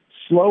air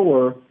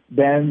slower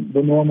than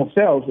the normal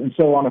cells. And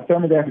so on a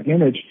thermographic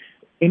image,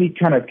 any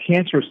kind of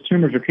cancerous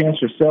tumors or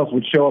cancerous cells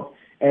would show up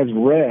as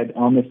red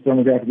on this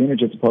thermographic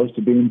image as opposed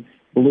to being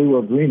blue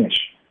or greenish.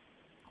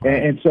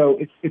 And so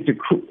it's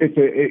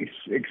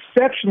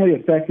exceptionally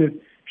effective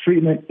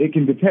treatment. It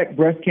can detect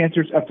breast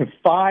cancers up to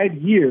 5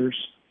 years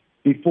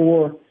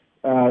before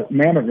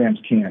mammograms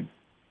can.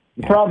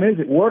 The problem is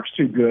it works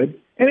too good,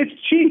 and it's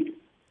cheap.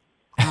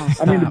 Oh,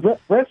 I mean, the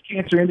breast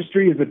cancer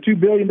industry is a $2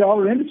 billion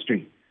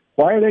industry.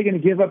 Why are they going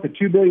to give up a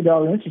 $2 billion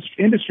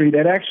industry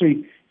that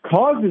actually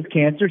causes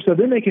cancer so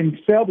then they can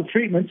sell the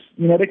treatments?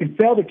 You know, they can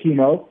sell the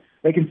chemo,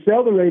 they can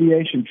sell the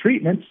radiation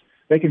treatments,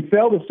 they can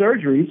sell the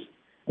surgeries.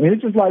 I mean,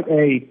 this is like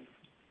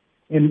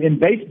in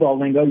baseball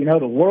lingo, you know,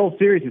 the World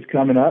Series is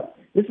coming up.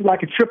 This is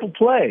like a triple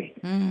play,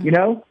 you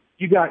know?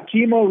 You got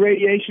chemo,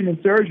 radiation, and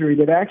surgery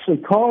that actually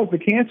cause the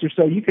cancer,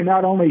 so you can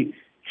not only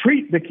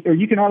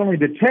you can not only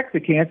detect the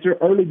cancer.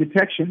 Early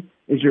detection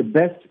is your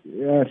best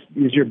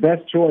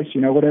choice, you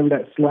know, whatever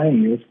that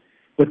slang is.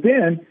 But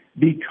then,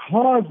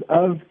 because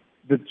of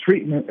the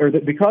treatment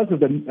because of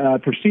the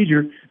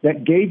procedure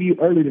that gave you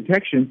early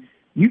detection,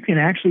 you can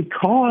actually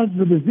cause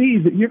the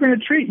disease that you're going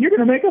to treat. You're going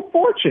to make a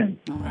fortune.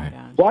 Right.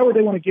 Why would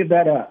they want to give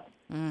that up?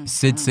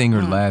 Sid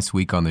Singer last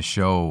week on the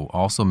show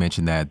also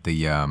mentioned that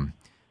the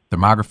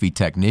thermography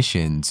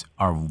technicians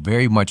are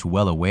very much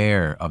well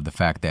aware of the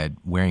fact that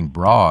wearing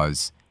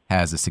bras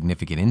has a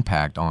significant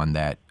impact on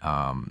that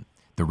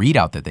the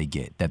readout that they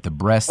get, that the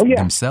breasts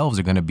themselves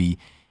are going to be,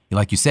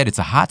 like you said, it's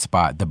a hot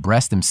spot. The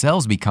breasts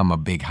themselves become a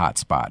big hot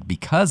spot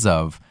because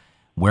of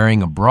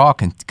wearing a bra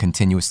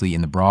continuously,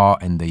 and the bra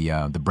and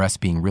the breast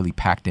being really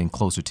packed in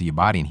closer to your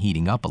body and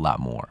heating up a lot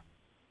more.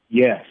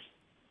 Yes.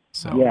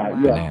 So,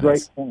 yeah,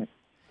 great point.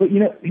 But, you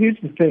know, here's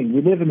the thing.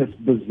 We live in this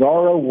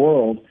bizarro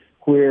world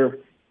where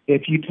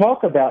if you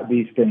talk about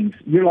these things,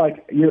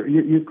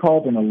 you're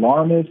called an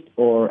alarmist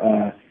or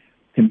a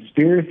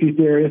conspiracy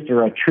theorist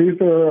or a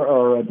truther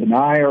or a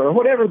denier or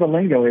whatever the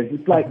lingo is.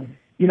 It's like,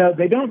 you know,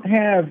 they don't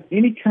have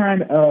any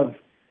kind of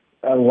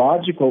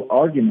logical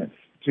arguments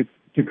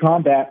to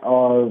combat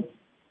our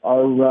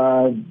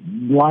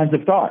lines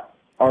of thought.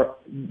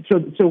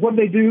 So what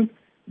do?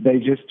 They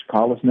just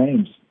call us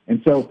names.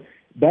 And so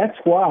that's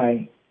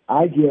why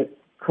I get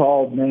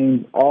called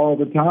names all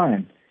the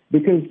time,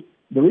 because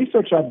the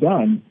research I've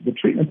done, the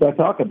treatments I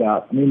talk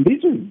about, I mean,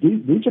 these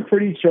are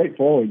pretty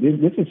straightforward.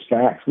 This is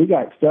facts. We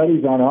got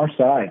studies on our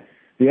side.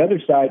 The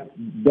other side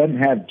doesn't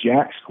have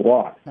jack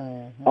squat.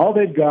 Mm-hmm. All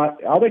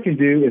they can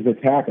do is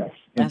attack us.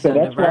 And so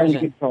that's why we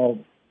get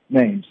called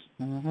names.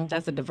 Mm-hmm.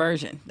 That's a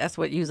diversion. That's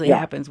what usually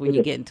happens when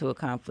you get into a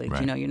conflict.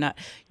 Right. You know,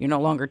 you're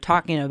no longer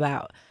talking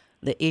about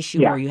the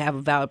issue or you have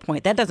a valid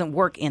point. That doesn't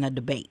work in a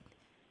debate.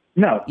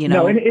 No,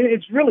 no, and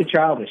it's really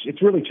childish.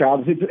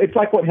 It's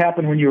like what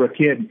happened when you were a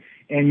kid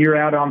and you're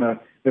out on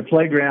the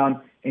playground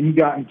and you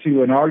got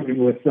into an argument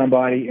with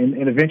somebody, and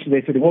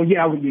eventually they said, well,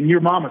 yeah, your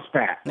mama's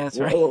fat. That's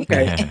right. Well,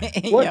 okay.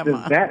 What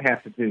does that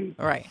have to do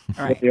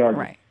with the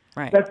argument?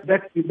 Right. That's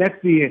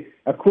the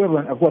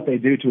equivalent of what they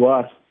do to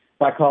us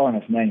by calling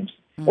us names.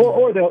 Mm-hmm.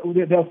 Or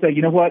they'll say,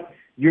 you know what,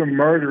 you're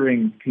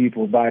murdering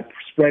people by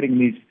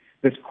spreading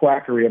this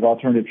quackery of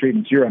alternative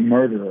treatments. You're a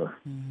murderer.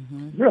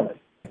 Mm-hmm. Really?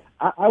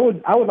 I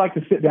would like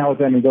to sit down with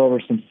them and go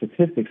over some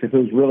statistics if it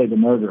was really the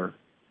murderer.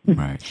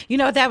 Right. You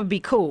know, that would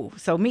be cool.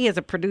 So me as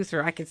a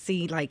producer, I could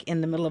see like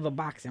in the middle of a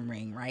boxing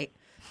ring, right?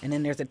 And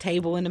then there's a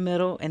table in the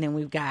middle, and then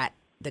we've got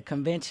the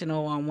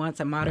conventional on one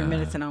side, modern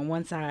medicine on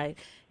one side,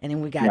 and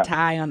then we got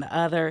Ty on the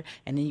other,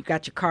 and then you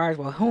got your cards.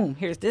 Well,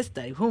 here's this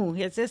study.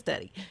 Here's this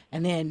study.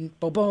 And then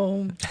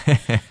boom.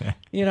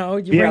 You know,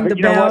 you ring the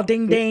bell,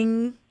 ding,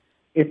 ding.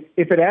 If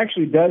it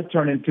actually does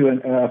turn into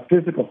a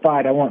physical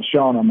fight, I want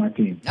Sean on my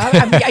team.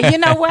 You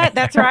know what?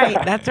 That's right.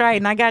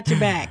 And I got you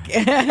back.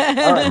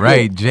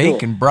 Right,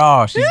 Jake and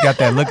Bra. She's got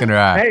that look in her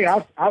eye. Hey, I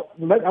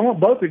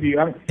want both of you.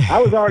 I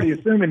was already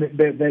assuming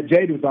that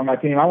Jade was on my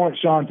team. I want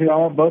Sean too. I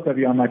want both of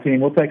you on my team.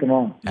 We'll take them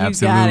on.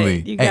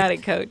 Absolutely. You got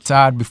it, Coach.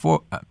 Ty,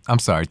 before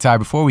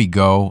we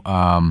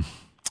go,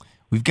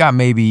 we've got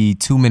maybe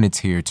 2 minutes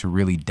here to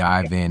really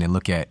dive in and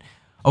look at,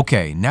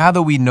 okay, now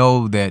that we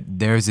know that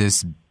there's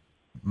this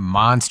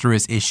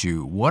monstrous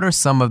issue, what are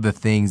some of the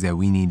things that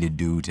we need to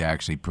do to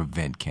actually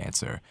prevent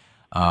cancer?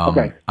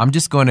 I'm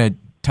just going to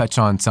touch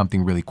on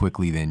something really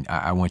quickly, then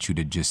I want you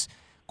to just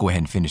go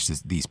ahead and finish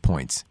these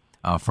points.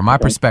 From my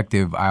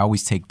perspective, I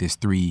always take this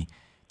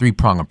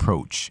three-prong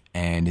approach,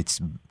 and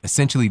it's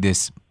essentially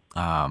this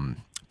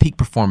peak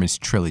performance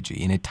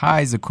trilogy, and it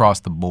ties across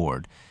the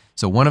board.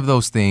 So one of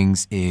those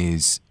things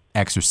is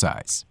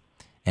exercise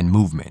and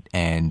movement,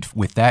 and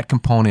with that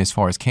component as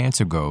far as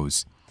cancer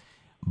goes,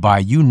 by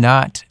you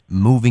not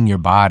moving your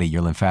body,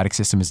 your lymphatic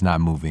system is not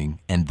moving,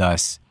 and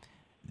thus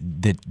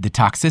the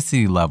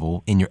toxicity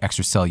level in your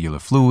extracellular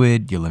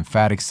fluid, your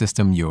lymphatic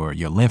system, your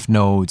lymph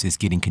nodes is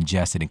getting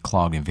congested and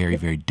clogged and very,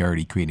 very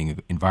dirty, creating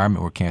an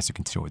environment where cancer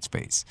can show its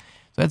face.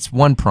 So that's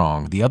one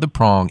prong. The other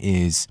prong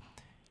is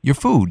your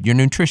food, your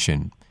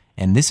nutrition,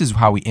 and this is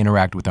how we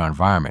interact with our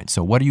environment.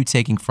 So what are you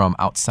taking from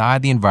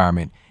outside the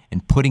environment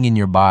and putting in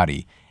your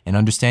body, and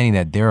understanding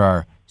that there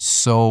are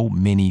so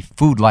many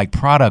food-like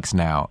products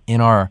now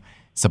in our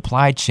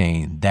supply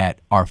chain that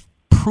are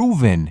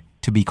proven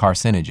to be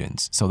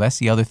carcinogens. So that's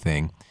the other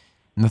thing.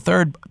 And the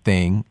third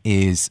thing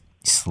is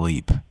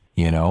sleep,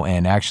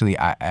 and actually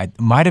I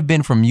might have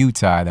been from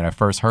Utah that I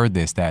first heard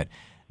this, that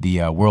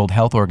the World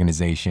Health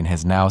Organization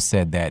has now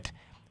said that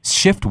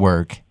shift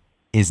work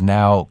is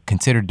now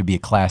considered to be a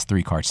class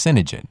 3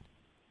 carcinogen.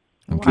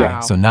 Okay.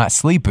 Wow. So not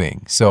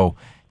sleeping. So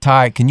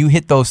Ty, can you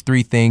hit those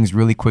 3 things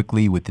really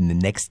quickly within the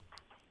next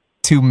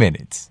 2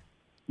 minutes?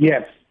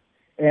 Yes.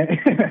 And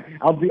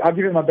I'll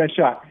give it my best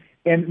shot.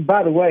 And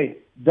by the way,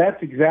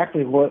 that's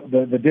exactly what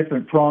the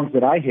different prongs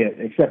that I hit,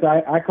 except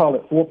I call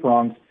it 4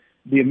 prongs: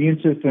 the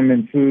immune system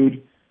and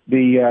food,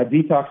 the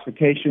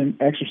detoxification,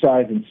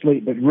 exercise, and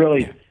sleep. But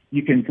really,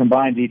 you can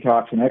combine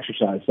detox and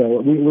exercise.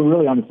 So we're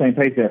really on the same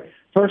page there.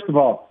 First of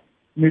all,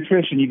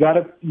 nutrition. You got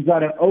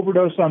to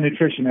overdose on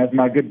nutrition, as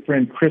my good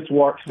friend Chris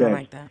Wark said. I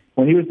like that.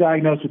 When he was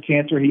diagnosed with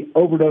cancer, he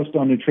overdosed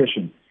on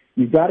nutrition.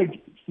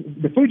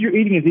 The food you're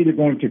eating is either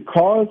going to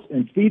cause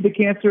and feed the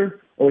cancer,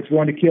 or it's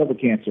going to kill the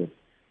cancer.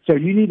 So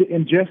you need to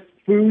ingest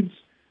foods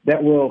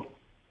that will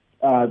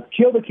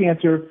kill the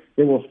cancer,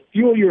 that will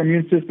fuel your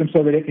immune system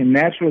so that it can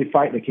naturally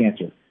fight the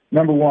cancer.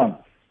 Number 1,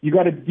 you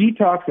got to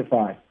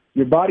detoxify.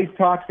 Your body's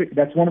toxic.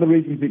 That's one of the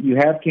reasons that you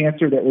have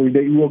cancer, that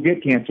you will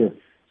get cancer.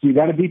 So you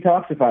got to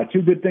detoxify.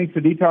 2 good things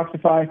to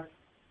detoxify: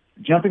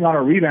 jumping on a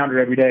rebounder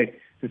every day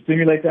to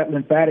stimulate that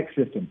lymphatic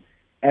system,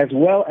 as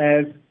well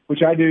as,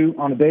 which I do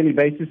on a daily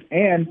basis,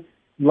 and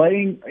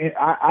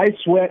I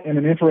sweat in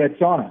an infrared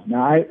sauna.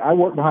 Now, I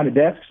work behind a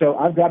desk, so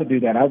I've got to do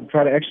that. I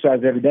try to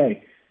exercise every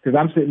day because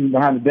I'm sitting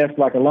behind the desk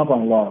like a lump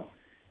on a log,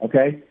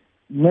 okay?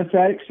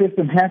 Lymphatic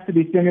system has to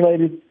be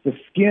stimulated. The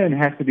skin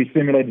has to be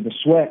stimulated to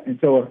sweat, and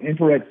so an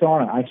infrared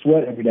sauna, I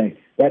sweat every day.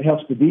 That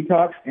helps the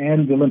detox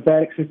and the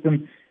lymphatic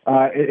system.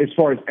 As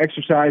far as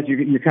exercise,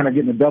 you're kind of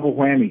getting a double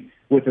whammy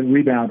with a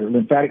rebounder,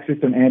 lymphatic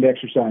system and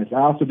exercise. I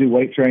also do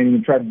weight training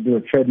and try to do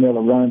a treadmill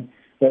or run.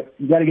 But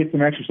you got to get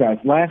some exercise.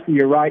 Lastly,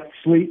 you're right,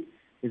 sleep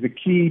is a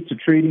key to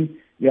treating.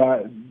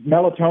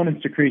 Melatonin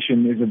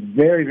secretion is a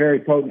very, very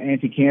potent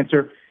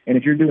anti-cancer. And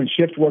if you're doing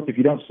shift work, if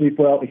you don't sleep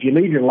well, if you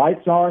leave your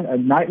lights on, a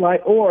night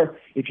light, or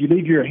if you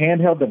leave your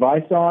handheld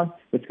device on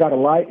that's got a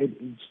light,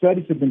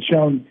 studies have been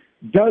shown,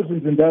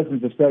 dozens and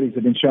dozens of studies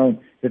have been shown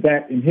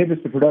that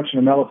inhibits the production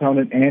of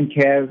melatonin and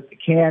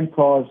can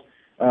cause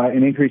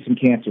an increase in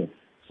cancer.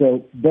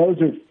 So those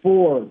are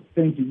 4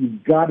 things that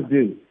you've got to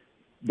do: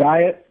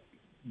 diet,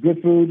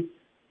 good food,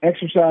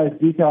 exercise,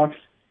 detox,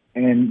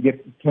 and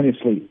get plenty of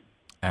sleep.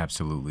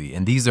 Absolutely.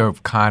 And these are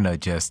kind of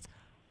just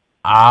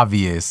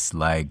obvious,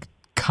 like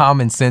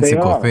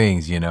commonsensical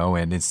things,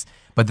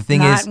 but the thing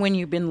not is, when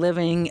you've been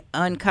living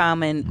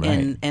uncommon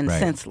and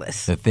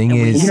senseless. The thing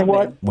is, you know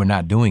what? We're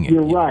not doing it.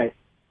 You're right.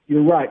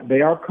 You're right.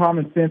 They are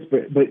common sense,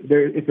 but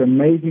it's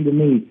amazing to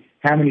me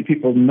how many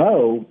people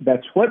know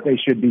that's what they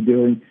should be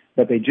doing,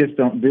 but they just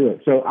don't do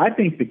it. So I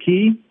think the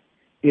key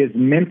is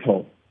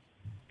mental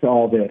to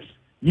all this.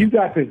 You've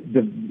got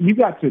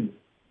to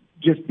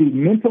just be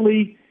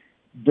mentally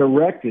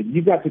directed.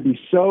 You've got to be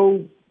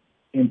so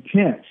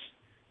intense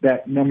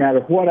that no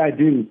matter what I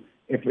do,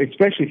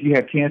 especially if you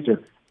have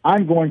cancer,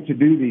 I'm going to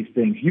do these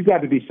things. You've got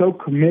to be so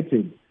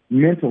committed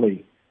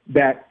mentally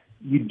that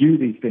you do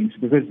these things,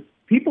 because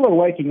people are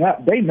waking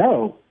up. They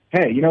know,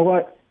 hey, you know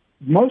what?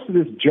 Most of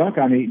this junk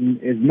I'm eating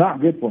is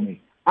not good for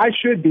me. I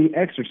should be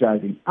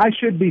exercising. I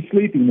should be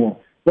sleeping more,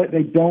 but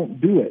they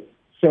don't do it.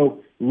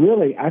 So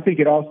really, I think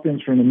it all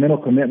stems from the mental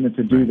commitment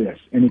to do this.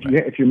 And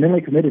if you're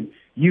mentally committed,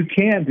 you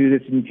can do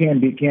this and you can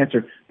beat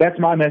cancer. That's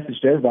my message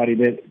to everybody,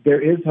 that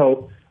there is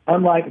hope.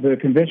 Unlike the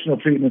conventional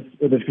treatments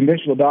or the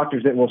conventional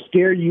doctors that will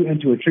scare you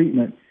into a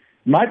treatment,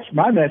 my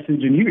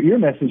message and your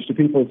message to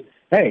people is,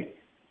 hey,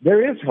 there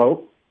is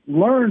hope.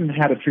 Learn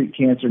how to treat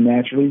cancer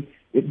naturally.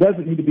 It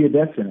doesn't need to be a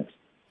death sentence.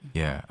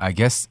 Yeah, I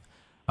guess,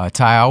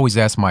 Ty, I always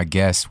ask my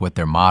guests what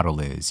their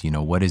model is.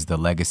 What is the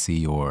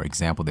legacy or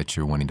example that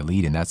you're wanting to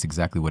lead? And that's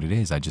exactly what it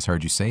is. I just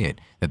heard you say it,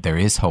 that there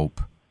is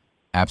hope.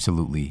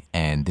 Absolutely.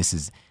 And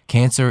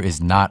cancer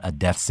is not a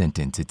death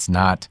sentence. It's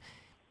not.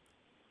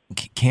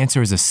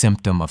 Cancer is a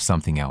symptom of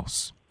something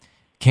else.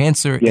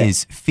 Cancer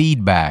is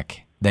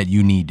feedback that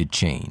you need to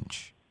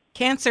change.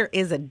 Cancer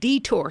is a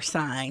detour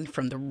sign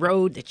from the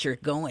road that you're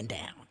going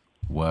down.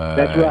 What?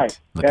 That's right.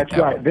 That's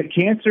right. But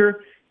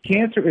cancer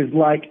is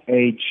like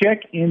a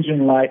check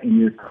engine light in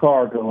your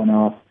car going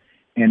off,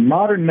 and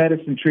modern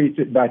medicine treats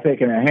it by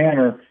taking a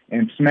hammer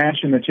and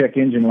smashing the check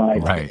engine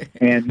light. Right.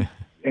 And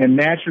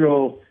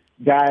natural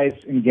guys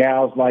and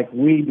gals like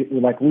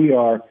we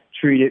are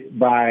treat it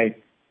by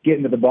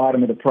getting to the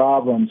bottom of the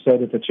problem so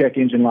that the check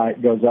engine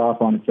light goes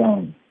off on its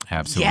own.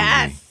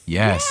 Absolutely.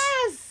 Yes.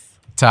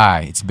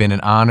 Ty, it's been an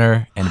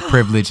honor and a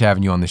privilege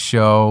having you on the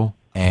show,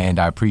 and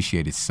I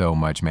appreciate it so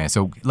much, man.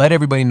 So let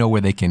everybody know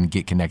where they can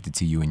get connected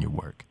to you and your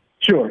work.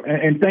 Sure,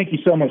 and thank you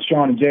so much,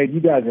 Sean and Jade.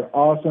 You guys are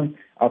awesome.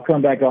 I'll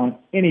come back on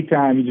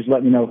anytime. You just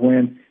let me know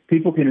when.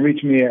 People can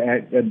reach me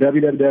at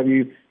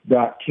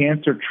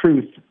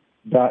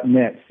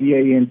www.cancertruth.net,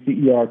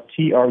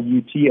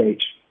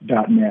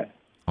 CANCERTRUTH.net.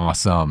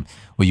 Awesome.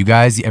 Well, you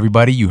guys,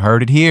 everybody, you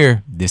heard it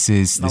here. This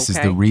is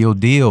the real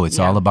deal. It's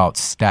all about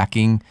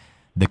stacking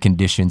the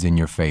conditions in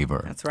your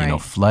favor. That's right.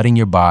 Flooding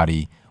your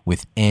body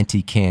with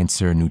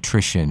anti-cancer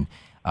nutrition,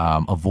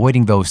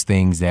 avoiding those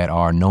things that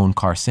are known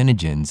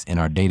carcinogens in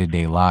our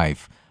day-to-day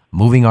life,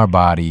 moving our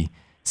body,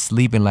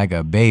 sleeping like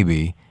a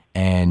baby,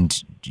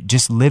 and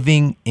just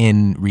living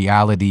in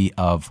reality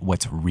of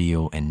what's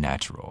real and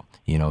natural,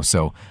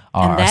 so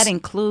and that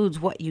includes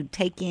what you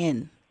take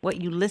in, what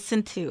you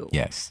listen to.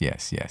 Yes.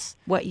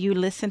 What you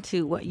listen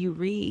to, what you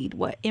read,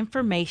 what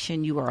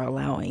information you are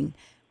allowing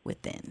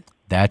within.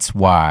 That's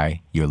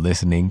why you're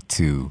listening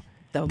to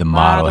the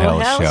Model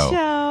Health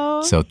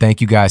Show. So thank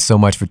you guys so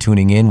much for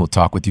tuning in. We'll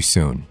talk with you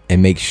soon.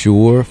 And make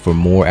sure for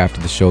more after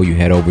the show, you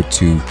head over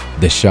to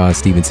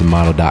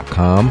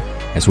theshawnstevensonmodel.com.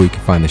 That's where you can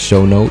find the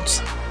show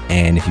notes.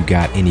 And if you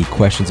got any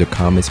questions or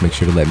comments, make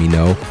sure to let me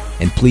know.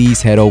 And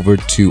please head over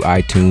to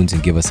iTunes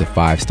and give us a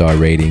 5-star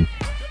rating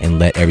and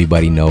let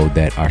everybody know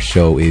that our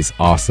show is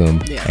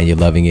awesome and you're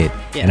loving it.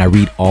 Yeah. And I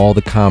read all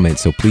the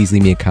comments, so please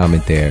leave me a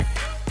comment there.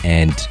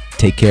 And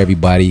take care,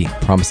 everybody.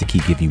 Promise to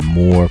keep giving you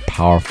more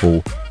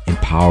powerful,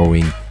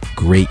 empowering,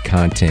 great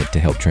content to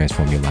help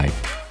transform your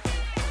life.